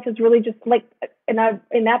model itself is really just like, and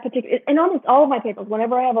in that particular, in almost all of my papers,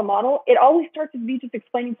 whenever I have a model, it always starts with me just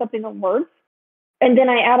explaining something in words, and then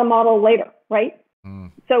I add a model later, right?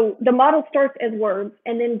 Mm. So the model starts as words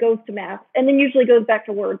and then goes to math, and then usually goes back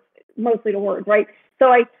to words, mostly to words, right?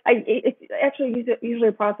 So it's actually usually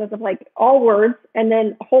a process of like all words and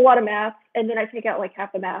then a whole lot of math, and then I take out like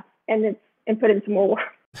half the math and put in some more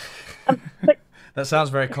words. But that sounds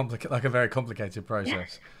very like a very complicated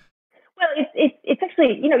process. Well, it's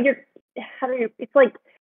actually, you know, it's like,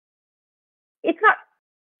 it's not,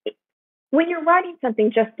 when you're writing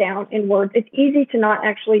something just down in words, it's easy to not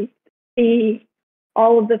actually see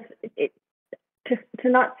all of this, to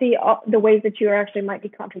not see all the ways that you actually might be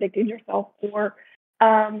contradicting yourself, or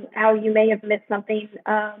how you may have missed something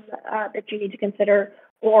that you need to consider.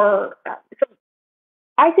 Or so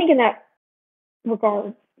I think in that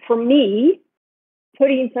regard, for me,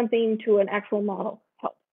 putting something to an actual model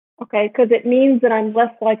helps. Okay, because it means that I'm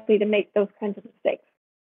less likely to make those kinds of mistakes.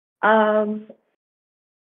 And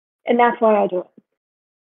that's why I do it.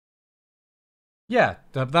 Yeah,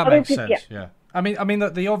 that makes sense. Yeah. I mean,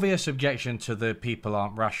 the obvious objection to the people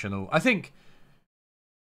aren't rational. I think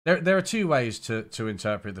there are two ways to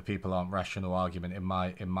interpret the people aren't rational argument, in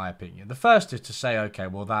my opinion. The first is to say, okay,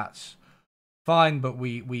 well, that's fine, but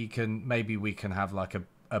we can have like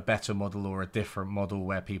a better model or a different model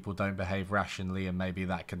where people don't behave rationally, and maybe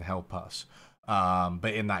that can help us.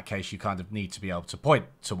 But in that case, you kind of need to be able to point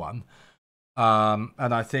to one. And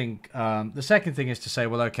I think the second thing is to say,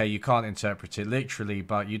 well, okay, you can't interpret it literally,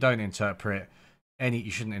 but you shouldn't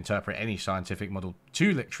interpret any scientific model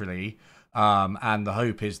too literally. And the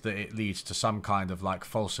hope is that it leads to some kind of like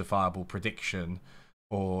falsifiable prediction,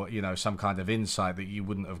 or, you know, some kind of insight that you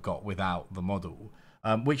wouldn't have got without the model.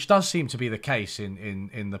 Which does seem to be the case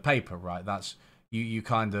in the paper, right? That's you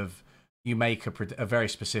make a very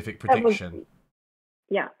specific prediction.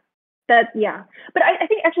 Yeah. But I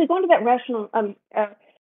think actually going to that rational, sometimes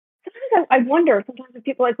I wonder sometimes if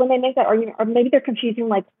people, like, when they make that argument, or maybe they're confusing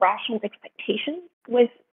like rational expectations with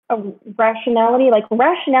a rationality. Like,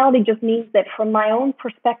 rationality just means that from my own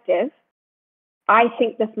perspective, I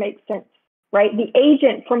think this makes sense, right? The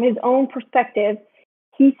agent, from his own perspective,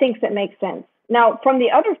 he thinks it makes sense. Now, from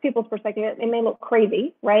the other people's perspective, it may look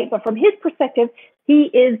crazy, right? But from his perspective,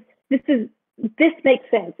 this makes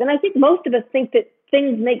sense. And I think most of us think that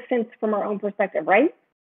things make sense from our own perspective, right?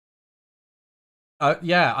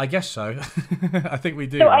 Yeah, I guess so. I think we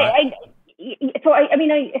do. So right?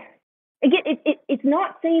 It's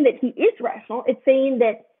not saying that he is rational. It's saying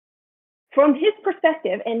that from his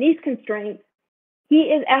perspective and these constraints, he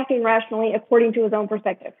is acting rationally according to his own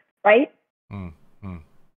perspective, right?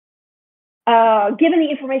 Given the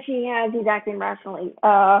information he has, he's acting rationally.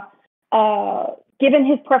 Given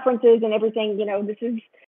his preferences and everything, you know, this is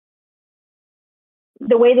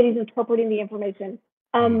the way that he's interpreting the information.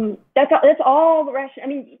 That's all the rational. I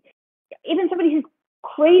mean, even somebody who's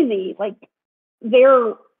crazy, like,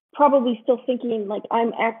 they're probably still thinking like,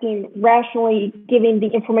 I'm acting rationally, given the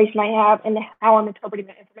information I have and how I'm interpreting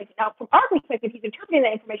that information. Now, from our perspective, he's interpreting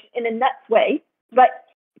that information in a nuts way, but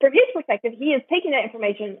from his perspective, he is taking that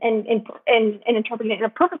information and interpreting it in a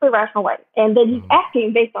perfectly rational way, and then he's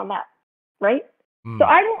acting based on that, right? So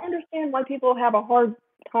I don't understand why people have a hard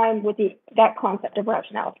time with that concept of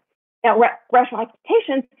rationality. Now, rational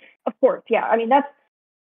expectations, of course, yeah. I mean, that's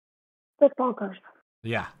bonkers.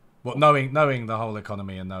 Yeah. Well, knowing the whole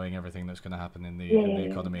economy and knowing everything that's going to happen in the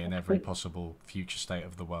economy and every possible future state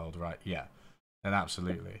of the world, right? Yeah. then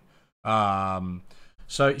absolutely.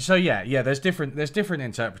 So yeah, there's different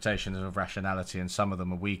interpretations of rationality, and some of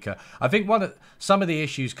them are weaker. I think some of the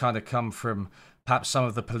issues kind of come from perhaps some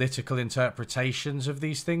of the political interpretations of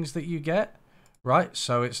these things that you get, right?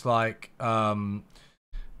 So it's like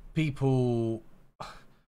people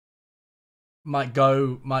might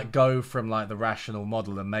go from like the rational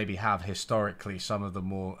model and maybe have historically some of the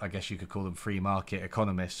more, I guess you could call them free market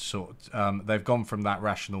economists they've gone from that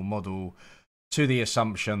rational model to the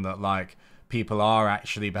assumption that like people are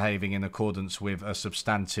actually behaving in accordance with a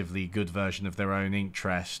substantively good version of their own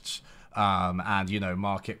interests, and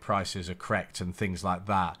market prices are correct and things like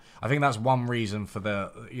that. I think that's one reason for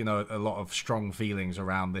a lot of strong feelings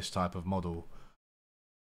around this type of model.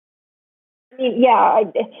 I mean, yeah,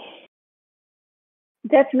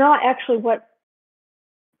 that's not actually what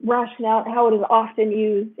rationale, how it is often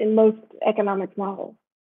used in most economics models.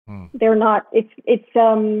 They're not. It's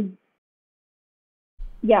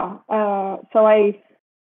yeah. So I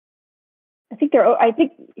think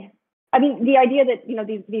I mean the idea that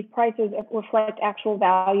these prices reflect actual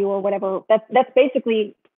value or whatever. That's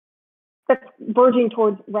basically verging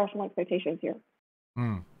towards rational expectations here.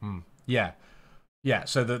 Yeah. Yeah,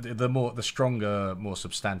 so the stronger, more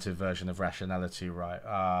substantive version of rationality, right?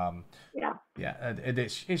 Yeah. And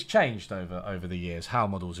it's changed over the years how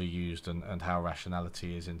models are used and how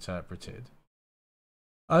rationality is interpreted.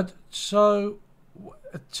 So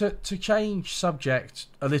to change subject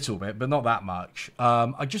a little bit, but not that much,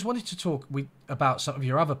 I just wanted to talk about some of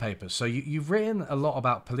your other papers. So you've written a lot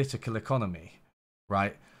about political economy,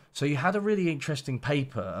 right? So you had a really interesting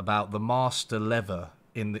paper about the master lever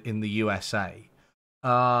in the USA.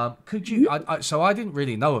 Could you? So I didn't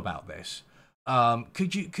really know about this.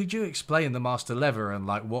 Could you explain the master lever and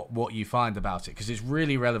like what you find about it, because it's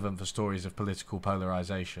really relevant for stories of political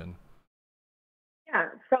polarization. Yeah.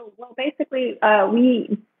 So, well, basically,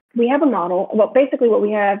 we have a model. Well, basically, what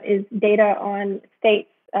we have is data on states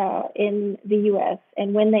in the U.S.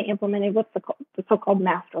 and when they implemented what's the so-called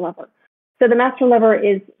master lever. So the master lever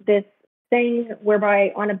is this thing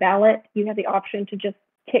whereby on a ballot you have the option to just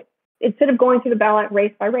pick, instead of going through the ballot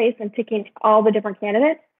race by race and picking all the different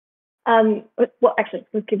candidates. Well, actually,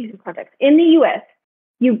 let's give you some context. In the U.S.,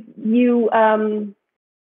 you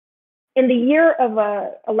in the year of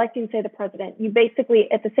electing, say, the president, you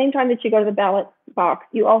basically, at the same time that you go to the ballot box,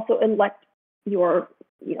 you also elect your,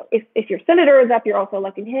 if your senator is up, you're also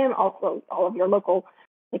electing him. Also, all of your local,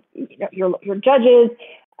 like, your judges,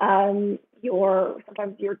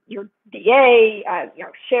 sometimes your DA,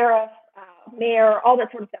 sheriff, mayor, all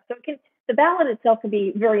that sort of stuff. So the ballot itself can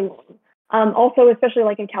be very long. Also, especially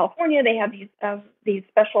like in California, they have these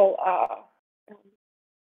special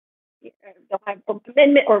they'll have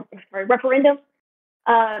amendment referendum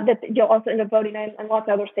that you'll also end up voting in, and lots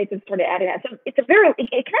of other states have started adding that. So it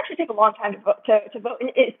can actually take a long time to vote, and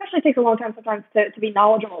it especially takes a long time sometimes to be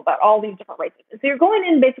knowledgeable about all these different races. So you're going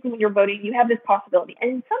in basically when you're voting, you have this possibility, and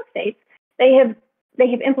in some states they have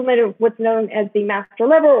implemented what's known as the master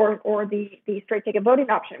lever or the straight ticket voting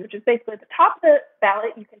option, which is basically at the top of the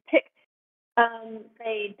ballot you can pick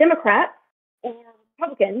say Democrats or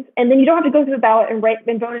Republicans, and then you don't have to go through the ballot and vote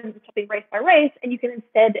in something race by race, and you can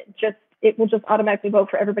instead it will just automatically vote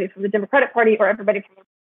for everybody from the Democratic Party or everybody from the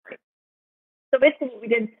Republican Party. So basically what we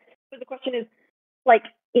did, so the question is, like,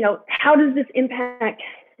 how does this impact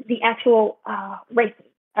the actual races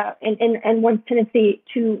and one's tendency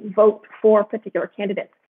to vote for particular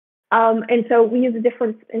candidates? And so we use a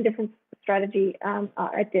different strategy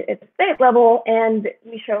at the state level, and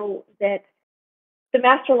we show that the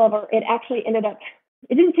master lever, it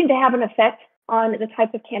didn't seem to have an effect on the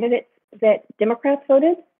type of candidates that Democrats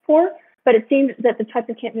voted for, but it seemed that the types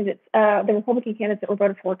of candidates, the Republican candidates that were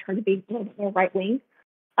voted for, turned to be a little bit more right wing.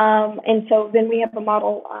 And so then we have a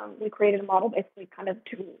model. We created a model basically kind of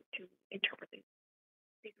to interpret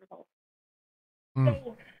these results.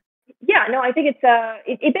 So yeah, no, I think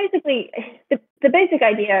it basically the basic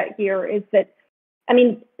idea here is that, I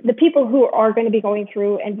mean, the people who are going to be going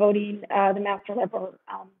through and voting the master lever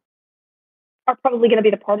are probably going to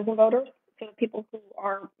be the partisan voters. So the people who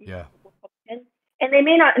are Republican, and they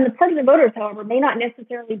may not, and the partisan voters, however, may not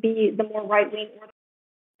necessarily be the more right wing, or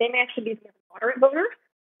they may actually be the more moderate voters,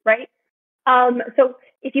 right? So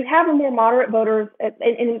if you have a more moderate voters,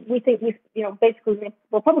 and we think basically the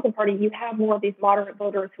Republican Party, you have more of these moderate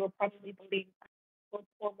voters who are probably voting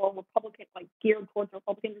for more Republican, like geared towards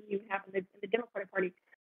Republicans than you have in the Democratic Party.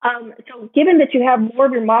 So given that you have more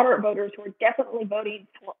of your moderate voters who are definitely voting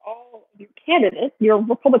for all of your candidates, your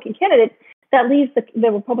Republican candidates, that leaves the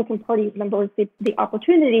Republican Party members the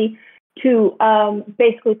opportunity to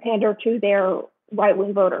basically pander to their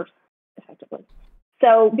right-wing voters, effectively.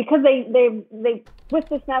 So because they with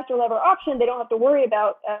this master lever option, they don't have to worry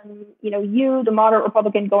about you, the moderate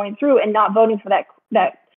Republican, going through and not voting for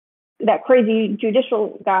that crazy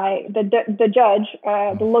judicial guy, the judge,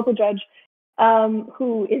 the local judge,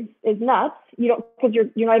 who is nuts. You don't, because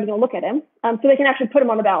you're not even going to look at him. So they can actually put him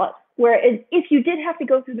on the ballot. Whereas if you did have to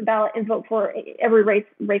go through the ballot and vote for every race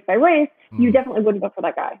by race, you definitely wouldn't vote for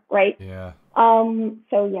that guy, right? Yeah.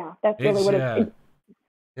 So yeah, that's really what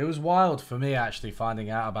it was wild for me actually finding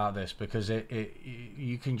out about this, because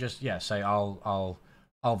you can just say I'll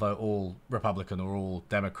vote all Republican or all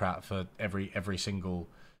Democrat for every single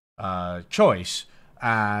choice.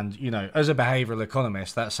 And, as a behavioral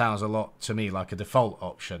economist, that sounds a lot to me like a default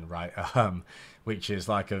option, right? Which is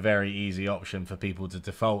like a very easy option for people to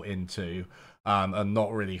default into and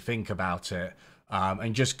not really think about it.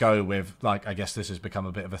 And just go with, like, I guess this has become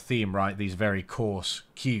a bit of a theme, right? These very coarse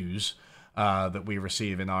cues that we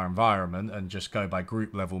receive in our environment, and just go by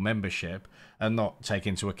group level membership and not take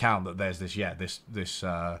into account that there's this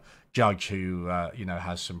judge who,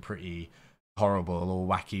 has some pretty horrible or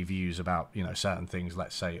wacky views about certain things,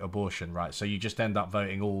 let's say abortion, right? So you just end up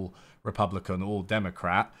voting all Republican, all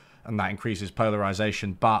Democrat, and that increases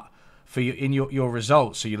polarization. But for you, in your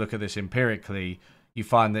results, so you look at this empirically, you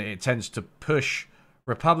find that it tends to push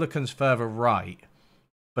Republicans further right,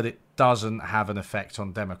 but it doesn't have an effect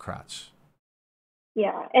on Democrats.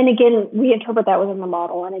 Yeah, and again, we interpret that within the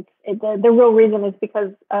model, and the real reason is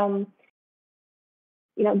because the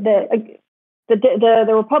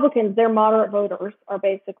Republicans, their moderate voters, are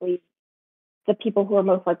basically the people who are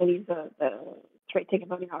most likely to use the straight ticket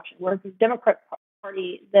voting option. Whereas the Democrat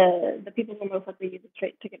Party, the people who are most likely to use the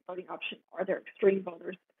straight ticket voting option are their extreme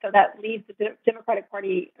voters. So that leaves the Democratic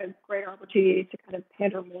Party a greater opportunity to kind of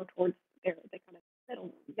pander more towards the kind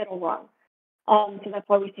of middle run. So that's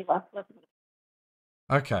why we see less of it.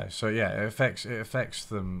 Okay, so yeah, it affects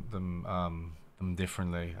them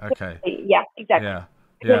differently. Okay. Yeah, exactly. Yeah.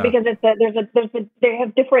 Because they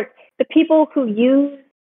have different. The people who use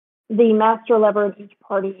the master lever of each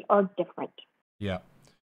party are different. Yeah.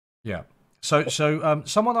 So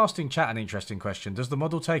someone asked in chat an interesting question. Does the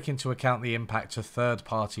model take into account the impact of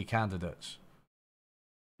third-party candidates?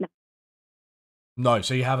 No,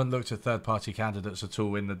 so you haven't looked at third-party candidates at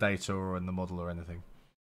all in the data or in the model or anything?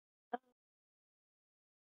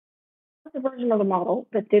 The version of the model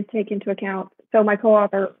that did take into account. So my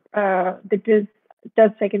co-author that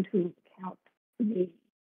does take into account the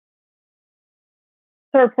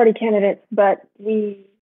third-party candidates, but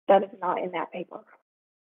that is not in that paper.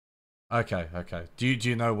 Okay. Do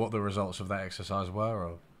you know what the results of that exercise were?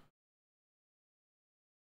 Or?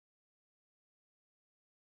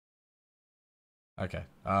 Okay.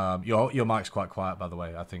 Your mic's quite quiet, by the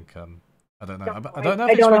way. I think I don't know. I don't know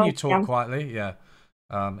if it's when you talk quietly. Yeah.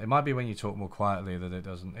 It might be when you talk more quietly that it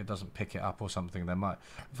doesn't pick it up or something. I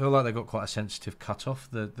feel like they've got quite a sensitive cutoff,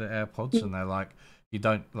 the AirPods, and they're like, you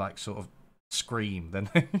don't like sort of scream, then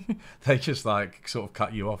they just like sort of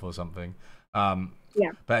cut you off or something.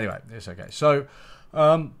 Yeah. But anyway, it's okay. So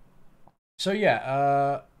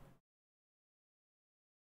yeah.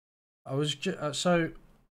 I was so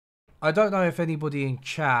I don't know if anybody in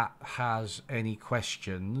chat has any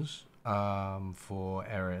questions for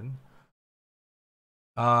Erin.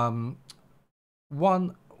 One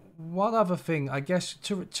other thing, I guess,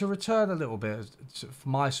 to return a little bit,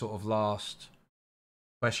 my sort of last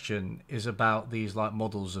question is about these like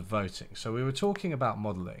models of voting. So we were talking about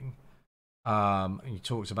modeling, and you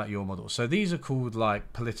talked about your model. So these are called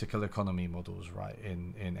like political economy models, right?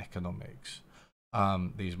 In economics,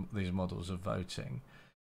 these models of voting,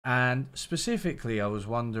 and specifically, I was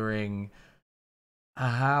wondering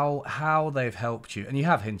how they've helped you, and you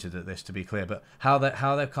have hinted at this to be clear, but how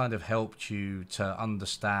they've kind of helped you to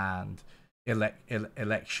understand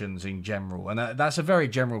elections in general. And that's a very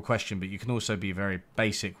general question, but you can also be very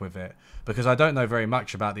basic with it, because I don't know very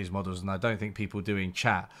much about these models, and I don't think people do in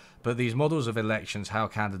chat. But these models of elections, how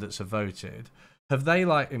candidates have voted, have they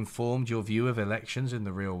like informed your view of elections in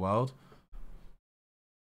the real world?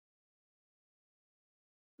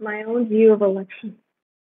 My own view of elections.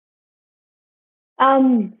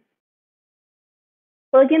 Well,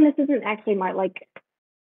 again, this isn't actually my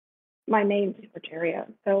main research area.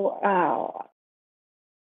 So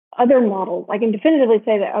other models, I can definitively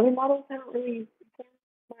say that other models haven't really informed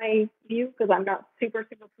my view, because I'm not super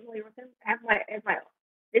familiar with them.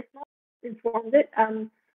 This model informed it.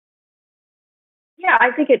 Yeah,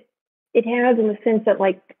 I think it has, in the sense that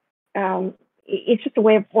it's just a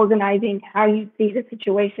way of organizing how you see the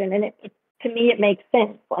situation, and to me it makes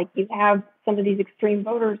sense. Like, you have some of these extreme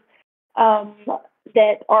voters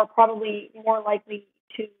that are probably more likely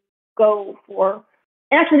to go for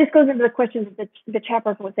and actually this goes into the questions that the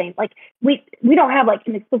chaperson was saying. Like we don't have like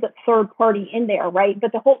an explicit third party in there, right?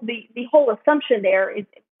 But the whole assumption there is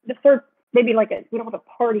the third, maybe like we don't have a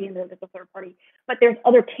party in there that's a third party, but there's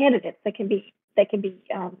other candidates that can be this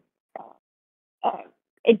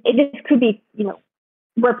could be, you know,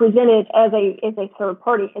 represented as a third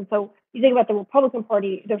party. And so you think about the Republican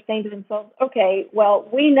Party, they're saying to themselves, okay, well,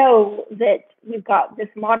 we know that we've got this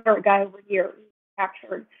moderate guy over here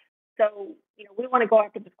captured. So, you know, we want to go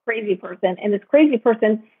after this crazy person. And this crazy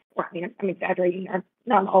person, well, I mean, I'm exaggerating,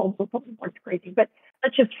 not all the Republican Party is crazy, but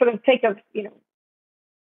let's just for the sake of, you know,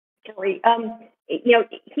 story, you know,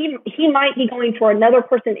 he might be going for another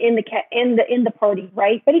person in the party,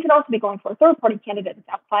 right? But he could also be going for a third party candidate that's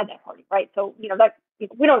outside that party, right? So, you know, that, you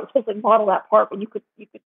know, we don't explicitly model that part, but you could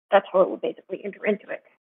that's how it would basically enter into it.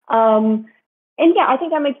 And yeah, I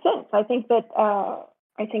think that makes sense. I think that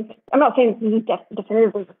I'm not saying this is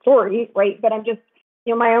definitively the story, right? But I'm just,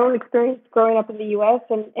 you know, my own experience growing up in the U.S.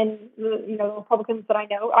 and you know, the Republicans that I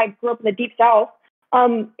know, I grew up in the Deep South.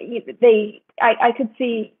 I could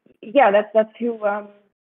see, yeah, that's who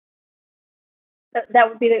that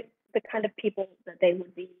would be the kind of people that they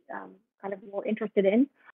would be kind of more interested in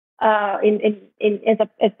as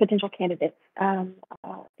potential candidates, and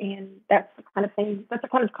that's the kind of thing, that's the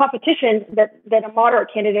kind of competition that a moderate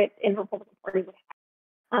candidate in the Republican Party would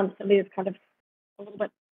have. Somebody that's kind of a little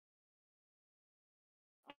bit.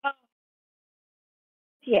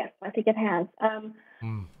 Yes, I think it has.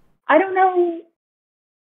 I don't know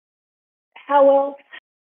how else.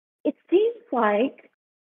 It seems like,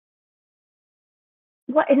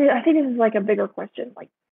 I think this is like a bigger question. Like,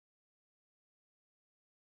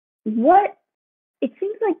 what it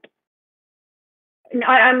seems like, and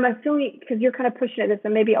I'm assuming because you're kind of pushing at this,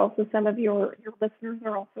 and maybe also some of your listeners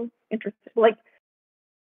are also interested. Like,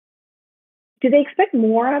 do they expect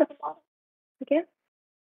more out of the model? I guess.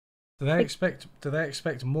 Do they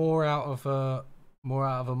expect more out of a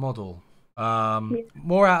model?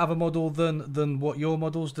 More out of a model than what your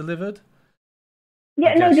model's delivered?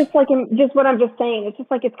 Yeah, no, just like just what I'm just saying. It's just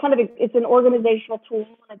like it's kind of it's an organizational tool.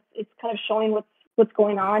 It's kind of showing what's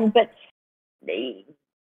going on, but I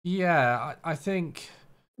think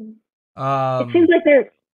it seems like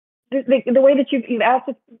the way that you've asked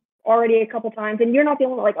it already a couple times, and you're not the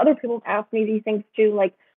only one. Like other people have asked me these things too.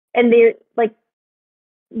 Like, and they're like,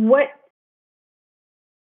 what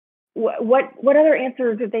other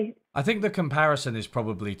answers did they? I think the comparison is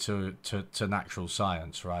probably to natural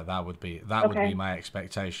science, right? That would be my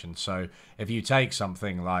expectation. So if you take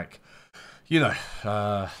something like, you know,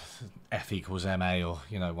 F equals ma, or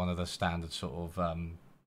you know, one of the standard sort of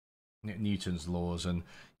Newton's laws, and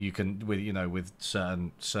you can with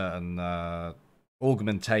certain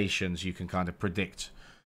augmentations, you can kind of predict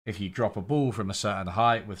if you drop a ball from a certain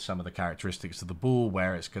height with some of the characteristics of the ball,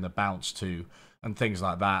 where it's going to bounce to, and things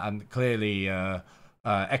like that. And clearly,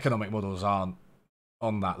 economic models aren't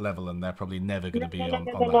on that level, and they're probably never going to be on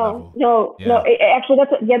that level. No. Actually,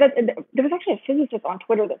 there was actually a physicist on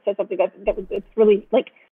Twitter that said something that it's really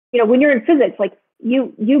like, you know, when you're in physics, like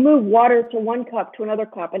you move water to one cup to another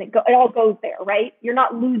cup, and it all goes there, right? You're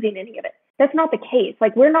not losing any of it. That's not the case.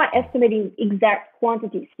 Like, we're not estimating exact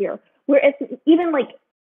quantities here. Even like,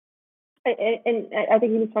 and I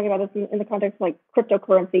think he was talking about this in the context of like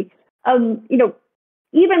cryptocurrency. You know,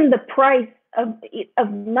 even the price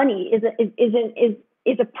of money is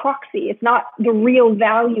a proxy. It's not the real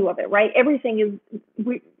value of it, right? Everything is,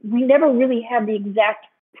 we never really have the exact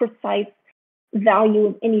precise value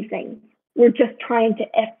of anything. We're just trying to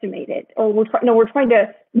estimate it, or we're trying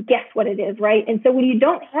to guess what it is, right? And so when you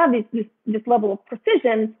don't have this level of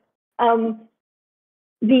precision,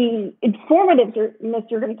 the informativeness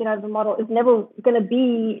you're going to get out of the model is never going to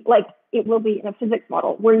be like it will be in a physics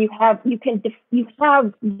model, where you have this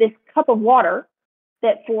cup of water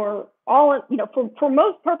that for all, you know, for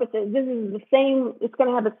most purposes, this is the same. It's going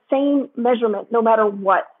to have the same measurement no matter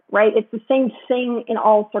what, right? It's the same thing in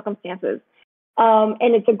all circumstances.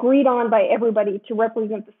 And it's agreed on by everybody to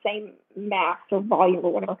represent the same mass or volume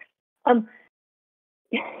or whatever.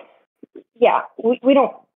 Yeah, we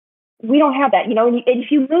don't have that, you know. And if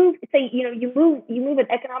you move, say, you know, you move an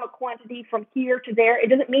economic quantity from here to there, it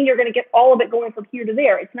doesn't mean you're going to get all of it going from here to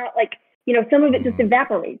there. It's not like, you know, some of it just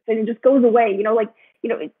evaporates and it just goes away, you know, like, you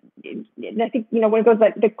know, I think, you know, when it goes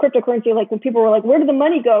like the cryptocurrency, like when people were like, where did the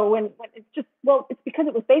money go? When it's just, well, it's because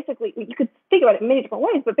it was basically, you could think about it in many different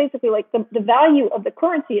ways, but basically like the value of the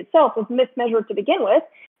currency itself was mismeasured to begin with,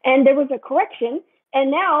 and there was a correction,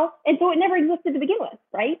 and so it never existed to begin with,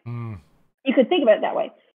 right? You could think about it that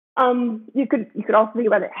way. You could also think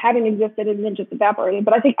about it having existed and then just evaporating.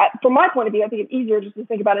 But I think, from my point of view, I think it's easier just to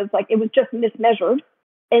think about it as like it was just mismeasured,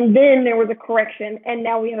 and then there was a correction, and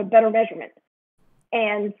now we have a better measurement.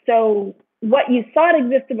 And so what you thought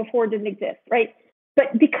existed before didn't exist, right?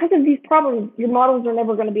 But because of these problems, your models are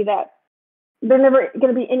never going to be that. They're never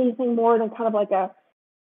going to be anything more than kind of like a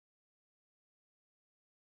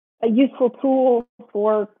useful tool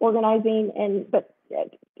for organizing, but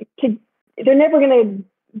they're never going to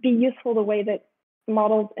be useful the way that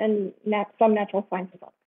models and some natural sciences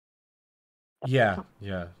are. Yeah,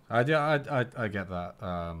 I get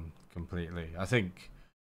that completely. I think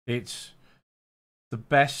it's the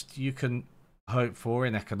best you can hope for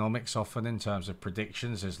in economics often in terms of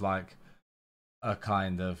predictions is like a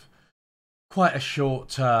kind of quite a short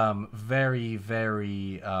term, very,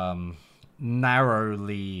 very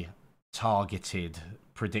narrowly targeted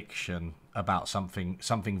prediction about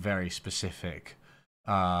something very specific.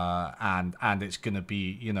 And it's going to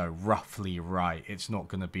be, you know, roughly right. It's not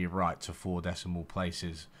going to be right to 4 decimal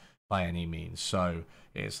places by any means. So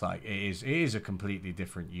it's like it is a completely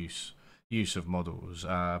different use of models.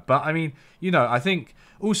 But I mean, you know, I think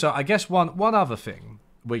also, I guess one other thing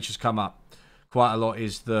which has come up quite a lot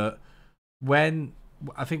is that when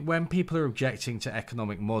people are objecting to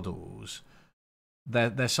economic models,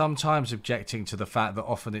 they're sometimes objecting to the fact that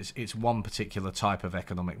often it's one particular type of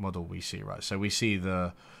economic model we see, right? So we see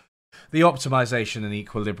the optimization and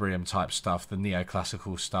equilibrium type stuff, the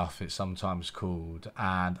neoclassical stuff it's sometimes called.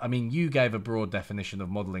 And I mean, you gave a broad definition of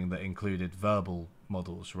modeling that included verbal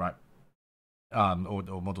models, right?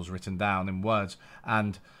 Or models written down in words.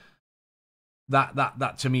 And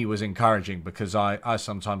that to me was encouraging, because I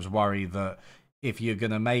sometimes worry that if you're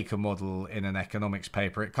going to make a model in an economics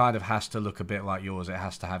paper, it kind of has to look a bit like yours. It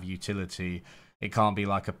has to have utility. It can't be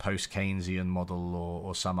like a post-Keynesian model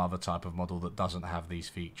or some other type of model that doesn't have these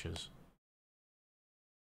features.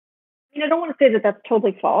 I mean, I don't want to say that that's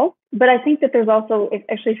totally false, but I think that there's also,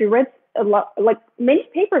 if you read a lot, like many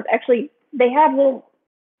papers, actually, they have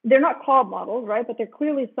they're not called models, right? But they're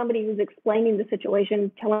clearly somebody who's explaining the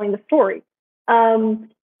situation, telling the story.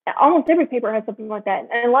 Almost every paper has something like that,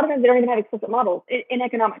 and a lot of times they don't even have explicit models in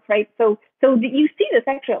economics, right? So you see this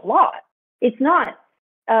actually a lot. It's not,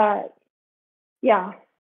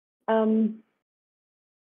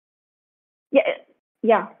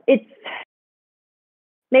 it's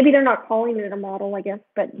maybe they're not calling it a model, I guess,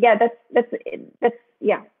 but yeah, that's in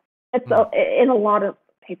a lot of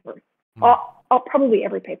papers. Probably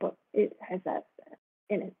every paper it has that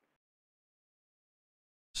in it.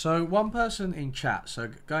 So one person in chat, so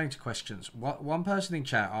going to questions, one person in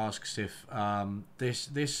chat asks if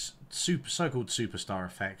this so-called superstar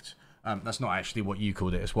effect, that's not actually what you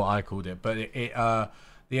called it, it's what I called it, but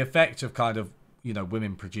the effect of kind of, you know,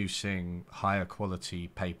 women producing higher quality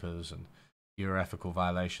papers and fewer ethical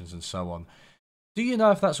violations and so on. Do you know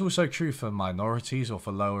if that's also true for minorities or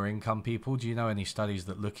for lower income people? Do you know any studies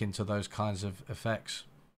that look into those kinds of effects?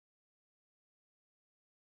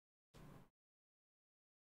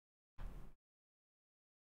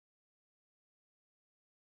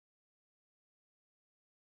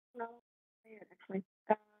 No, actually.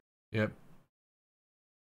 Yep.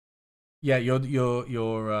 Yeah, you're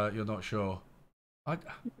not sure. I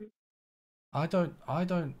don't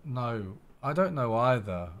know. I don't know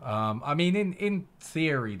either. I mean, in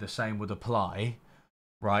theory, the same would apply,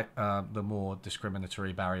 right? The more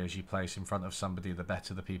discriminatory barriers you place in front of somebody, the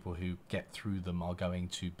better the people who get through them are going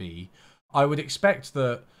to be. I would expect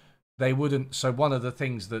that they wouldn't. So one of the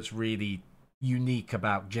things that's really unique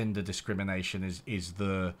about gender discrimination is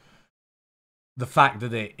the fact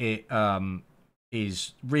that it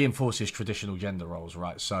reinforces traditional gender roles,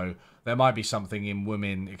 right? So there might be something in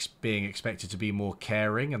women being expected to be more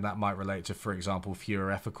caring, and that might relate to, for example,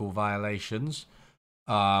 fewer ethical violations.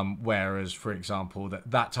 Whereas, for example,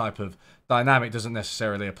 that type of dynamic doesn't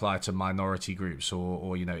necessarily apply to minority groups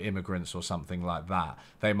or you know, immigrants or something like that.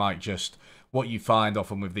 They might just, what you find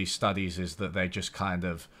often with these studies is that they just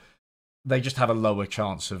have a lower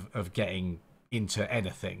chance of getting into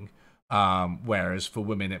anything. Whereas for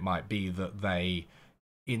women, it might be that they,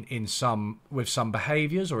 with some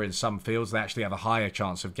behaviors or in some fields, they actually have a higher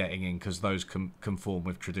chance of getting in because those conform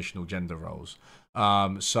with traditional gender roles.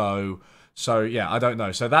 So yeah, I don't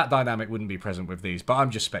know. So that dynamic wouldn't be present with these, but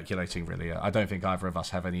I'm just speculating, really. I don't think either of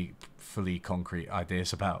us have any fully concrete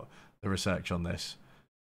ideas about the research on this.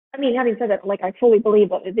 I mean, having said that, like, I fully believe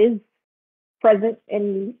that it is present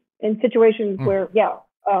in situations where,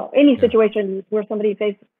 any situation where somebody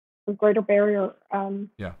faces a greater barrier.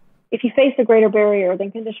 If you face a greater barrier,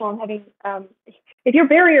 then conditional on having, if your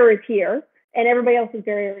barrier is here and everybody else's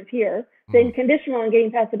barrier is here, then conditional on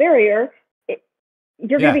getting past the barrier,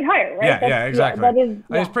 you're going to be higher, right? Yeah, exactly. that is,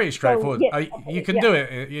 It's pretty straightforward. So, You can do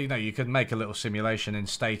it. You can make a little simulation in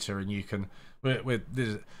Stata, and you can.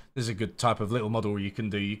 There's a good type of little model you can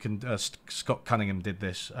do. You can. Scott Cunningham did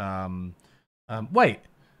this. Wait,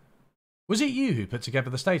 was it you who put together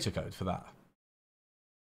the Stata code for that?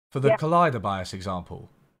 For the collider bias example?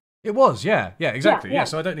 It was, yeah, exactly. Yeah,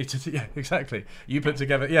 so I don't need to. Yeah, exactly. You put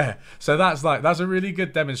together, yeah. So that's a really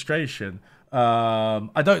good demonstration.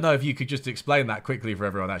 I don't know if you could just explain that quickly for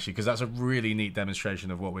everyone, actually, because that's a really neat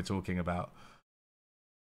demonstration of what we're talking about.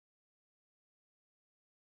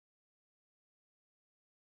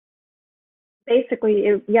 Basically,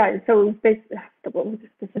 so it was what was the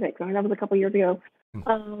specifics? I mean, that was a couple years ago.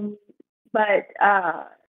 But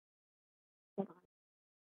hold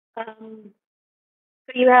on.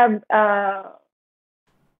 So you have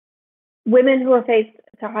women who are faced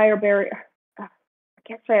to higher barrier. I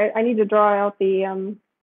can't say. I need to draw out the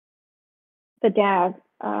DAG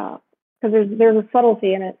because there's a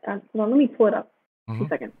subtlety in it. Hold on, let me pull it up. 2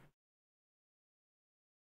 seconds.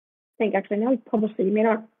 I think actually now he's published it. You may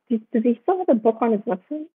not. Does he still have a book on his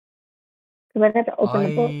website? Because I'd have to open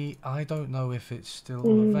the book. I don't know if it's still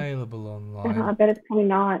available online. I bet it's probably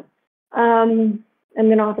not. And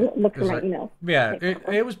then I'll have to look for my emails. Yeah,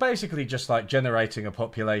 it was basically just like generating a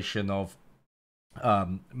population of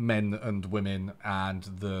men and women, and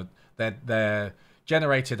they're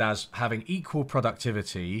generated as having equal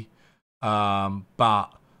productivity, but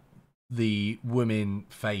the women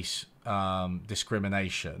face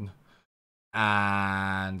discrimination,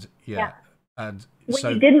 and and when so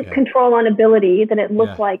you didn't control on ability, then it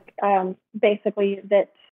looked like basically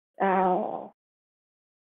that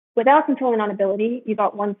without controlling on ability, you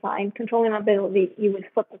got one sign. Controlling on ability, you would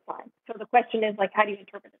flip the sign. So the question is, like, how do you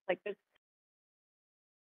interpret it? Like this,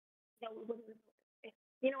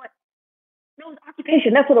 you know what? No, it was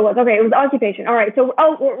occupation. That's what it was. Okay, it was occupation. All right. So,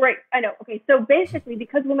 right. I know. Okay. So basically,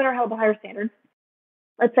 because women are held to higher standards,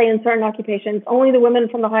 let's say in certain occupations, only the women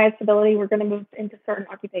from the highest ability were going to move into certain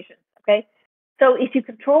occupations. Okay. So if you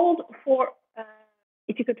controlled for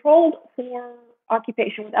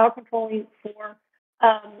occupation without controlling for,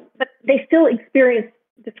 but they still experience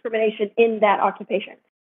discrimination in that occupation.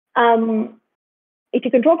 If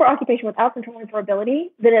you control for occupation without controlling for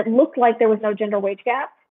ability, then it looked like there was no gender wage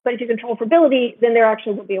gap. But if you control for ability, then there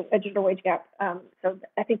actually will be a gender wage gap. So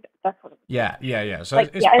I think that's what it is. Yeah. So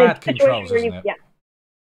it's bad controls, isn't it? Yeah.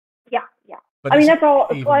 But I mean, that's all.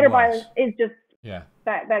 Collider bias is just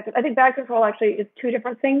bad. I think bad control actually is two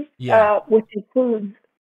different things, which includes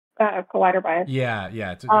collider bias.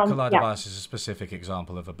 Collider bias is a specific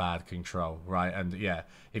example of a bad control, right? And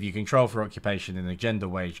if you control for occupation in a gender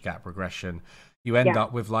wage gap regression, you end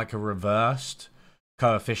up with like a reversed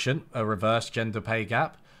coefficient, a reversed gender pay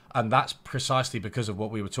gap. And that's precisely because of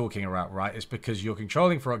what we were talking about, right? It's because you're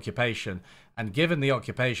controlling for occupation, and given the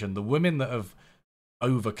occupation, the women that have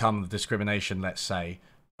overcome the discrimination, let's say,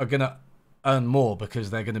 are going to earn more because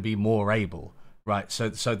they're going to be more able, right? So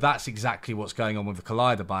that's exactly what's going on with the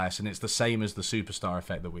collider bias, and it's the same as the superstar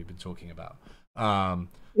effect that we've been talking about.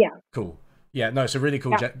 Cool. Yeah, no, it's a really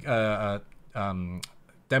cool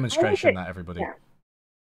demonstration that everybody. Yeah.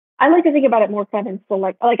 I like to think about it more kind of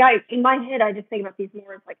in my head, I just think about these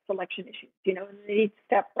more as like selection issues, you know, and each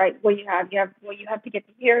step, right? What you have to get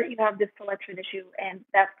to here, you have this selection issue, and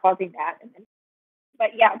that's causing that. And then,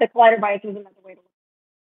 but the collider bias is another way to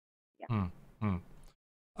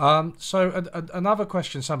look. So another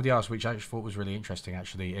question somebody asked, which I actually thought was really interesting,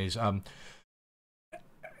 actually,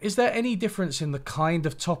 is there any difference in the kind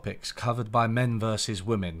of topics covered by men versus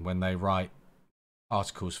women when they write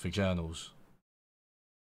articles for journals?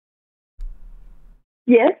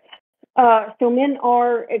 Yes. So men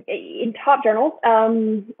are in top journals,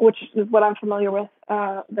 which is what I'm familiar with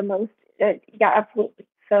the most. Absolutely.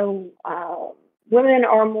 So women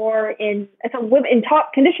are more in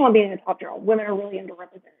top, conditional on being in a top journal. Women are really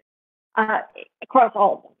underrepresented across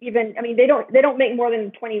all of them. Even, I mean, they don't make more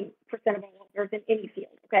than 20% of all workers in any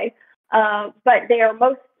field. Okay, but they are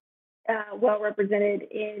most well represented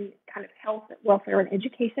in kind of health, welfare, and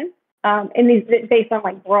education. And these based on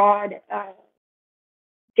like broad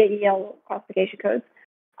JEL classification codes,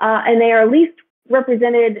 and they are least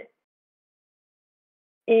represented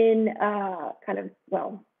in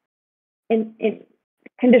in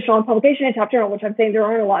conditional on publication and top journal, which I'm saying there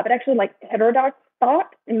aren't a lot, but actually like heterodox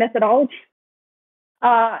thought and methodology.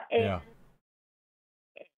 But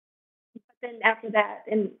then after that,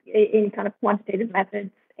 in kind of quantitative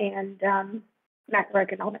methods and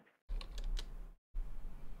macroeconomics.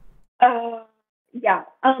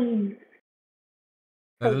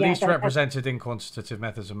 The least represented in quantitative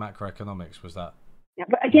methods and macroeconomics, was that? Yeah,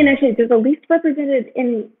 but again, actually, they're the least represented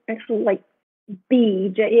in actual like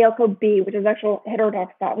B, JEL code B, which is actual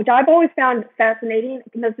heterodox thought, which I've always found fascinating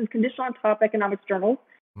because this is conditional on top economics journals.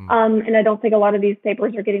 And I don't think a lot of these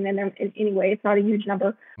papers are getting in there in any way. It's not a huge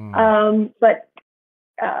number. But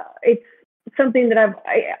it's something that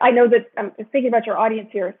I know that I'm thinking about your audience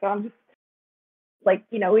here. So I'm just like,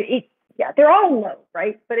 you know, yeah, they're all low,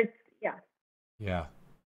 right? But it's, yeah. Yeah.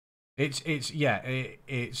 It's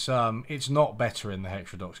not better in the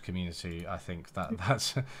heterodox community. I think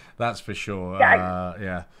that's for sure.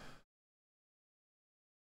 Yeah.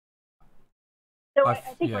 So I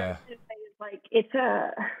think what I was going to say is like it's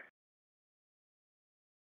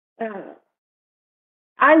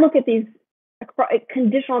I look at these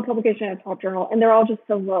conditional publication in a top journal, and they're all just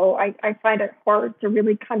so low. I find it hard to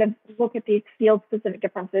really kind of look at these field specific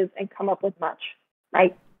differences and come up with much,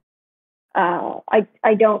 right? I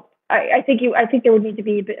don't. I think there would need to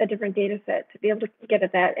be a different data set to be able to get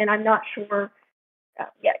at that, and I'm not sure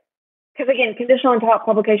yet. Because again, conditional on top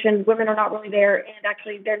publication, women are not really there, and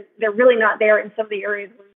actually they're really not there in some of the areas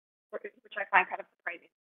which I find kind of surprising.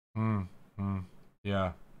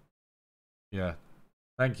 Yeah.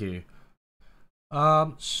 Thank you.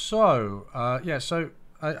 So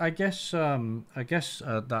I guess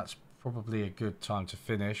that's probably a good time to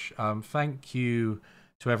finish. Thank you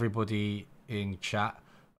to everybody in chat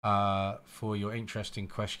for your interesting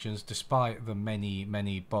questions, despite the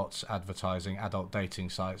many bots advertising adult dating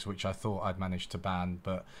sites, which I thought I'd managed to ban,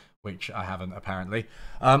 but which I haven't apparently.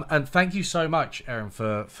 And thank you so much, Erin,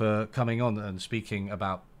 for coming on and speaking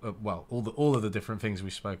about all of the different things we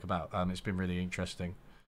spoke about. It's been really interesting.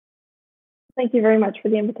 Thank you very much for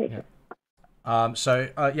the invitation. Yeah.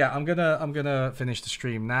 I'm gonna finish the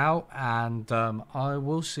stream now, and I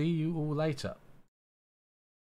will see you all later.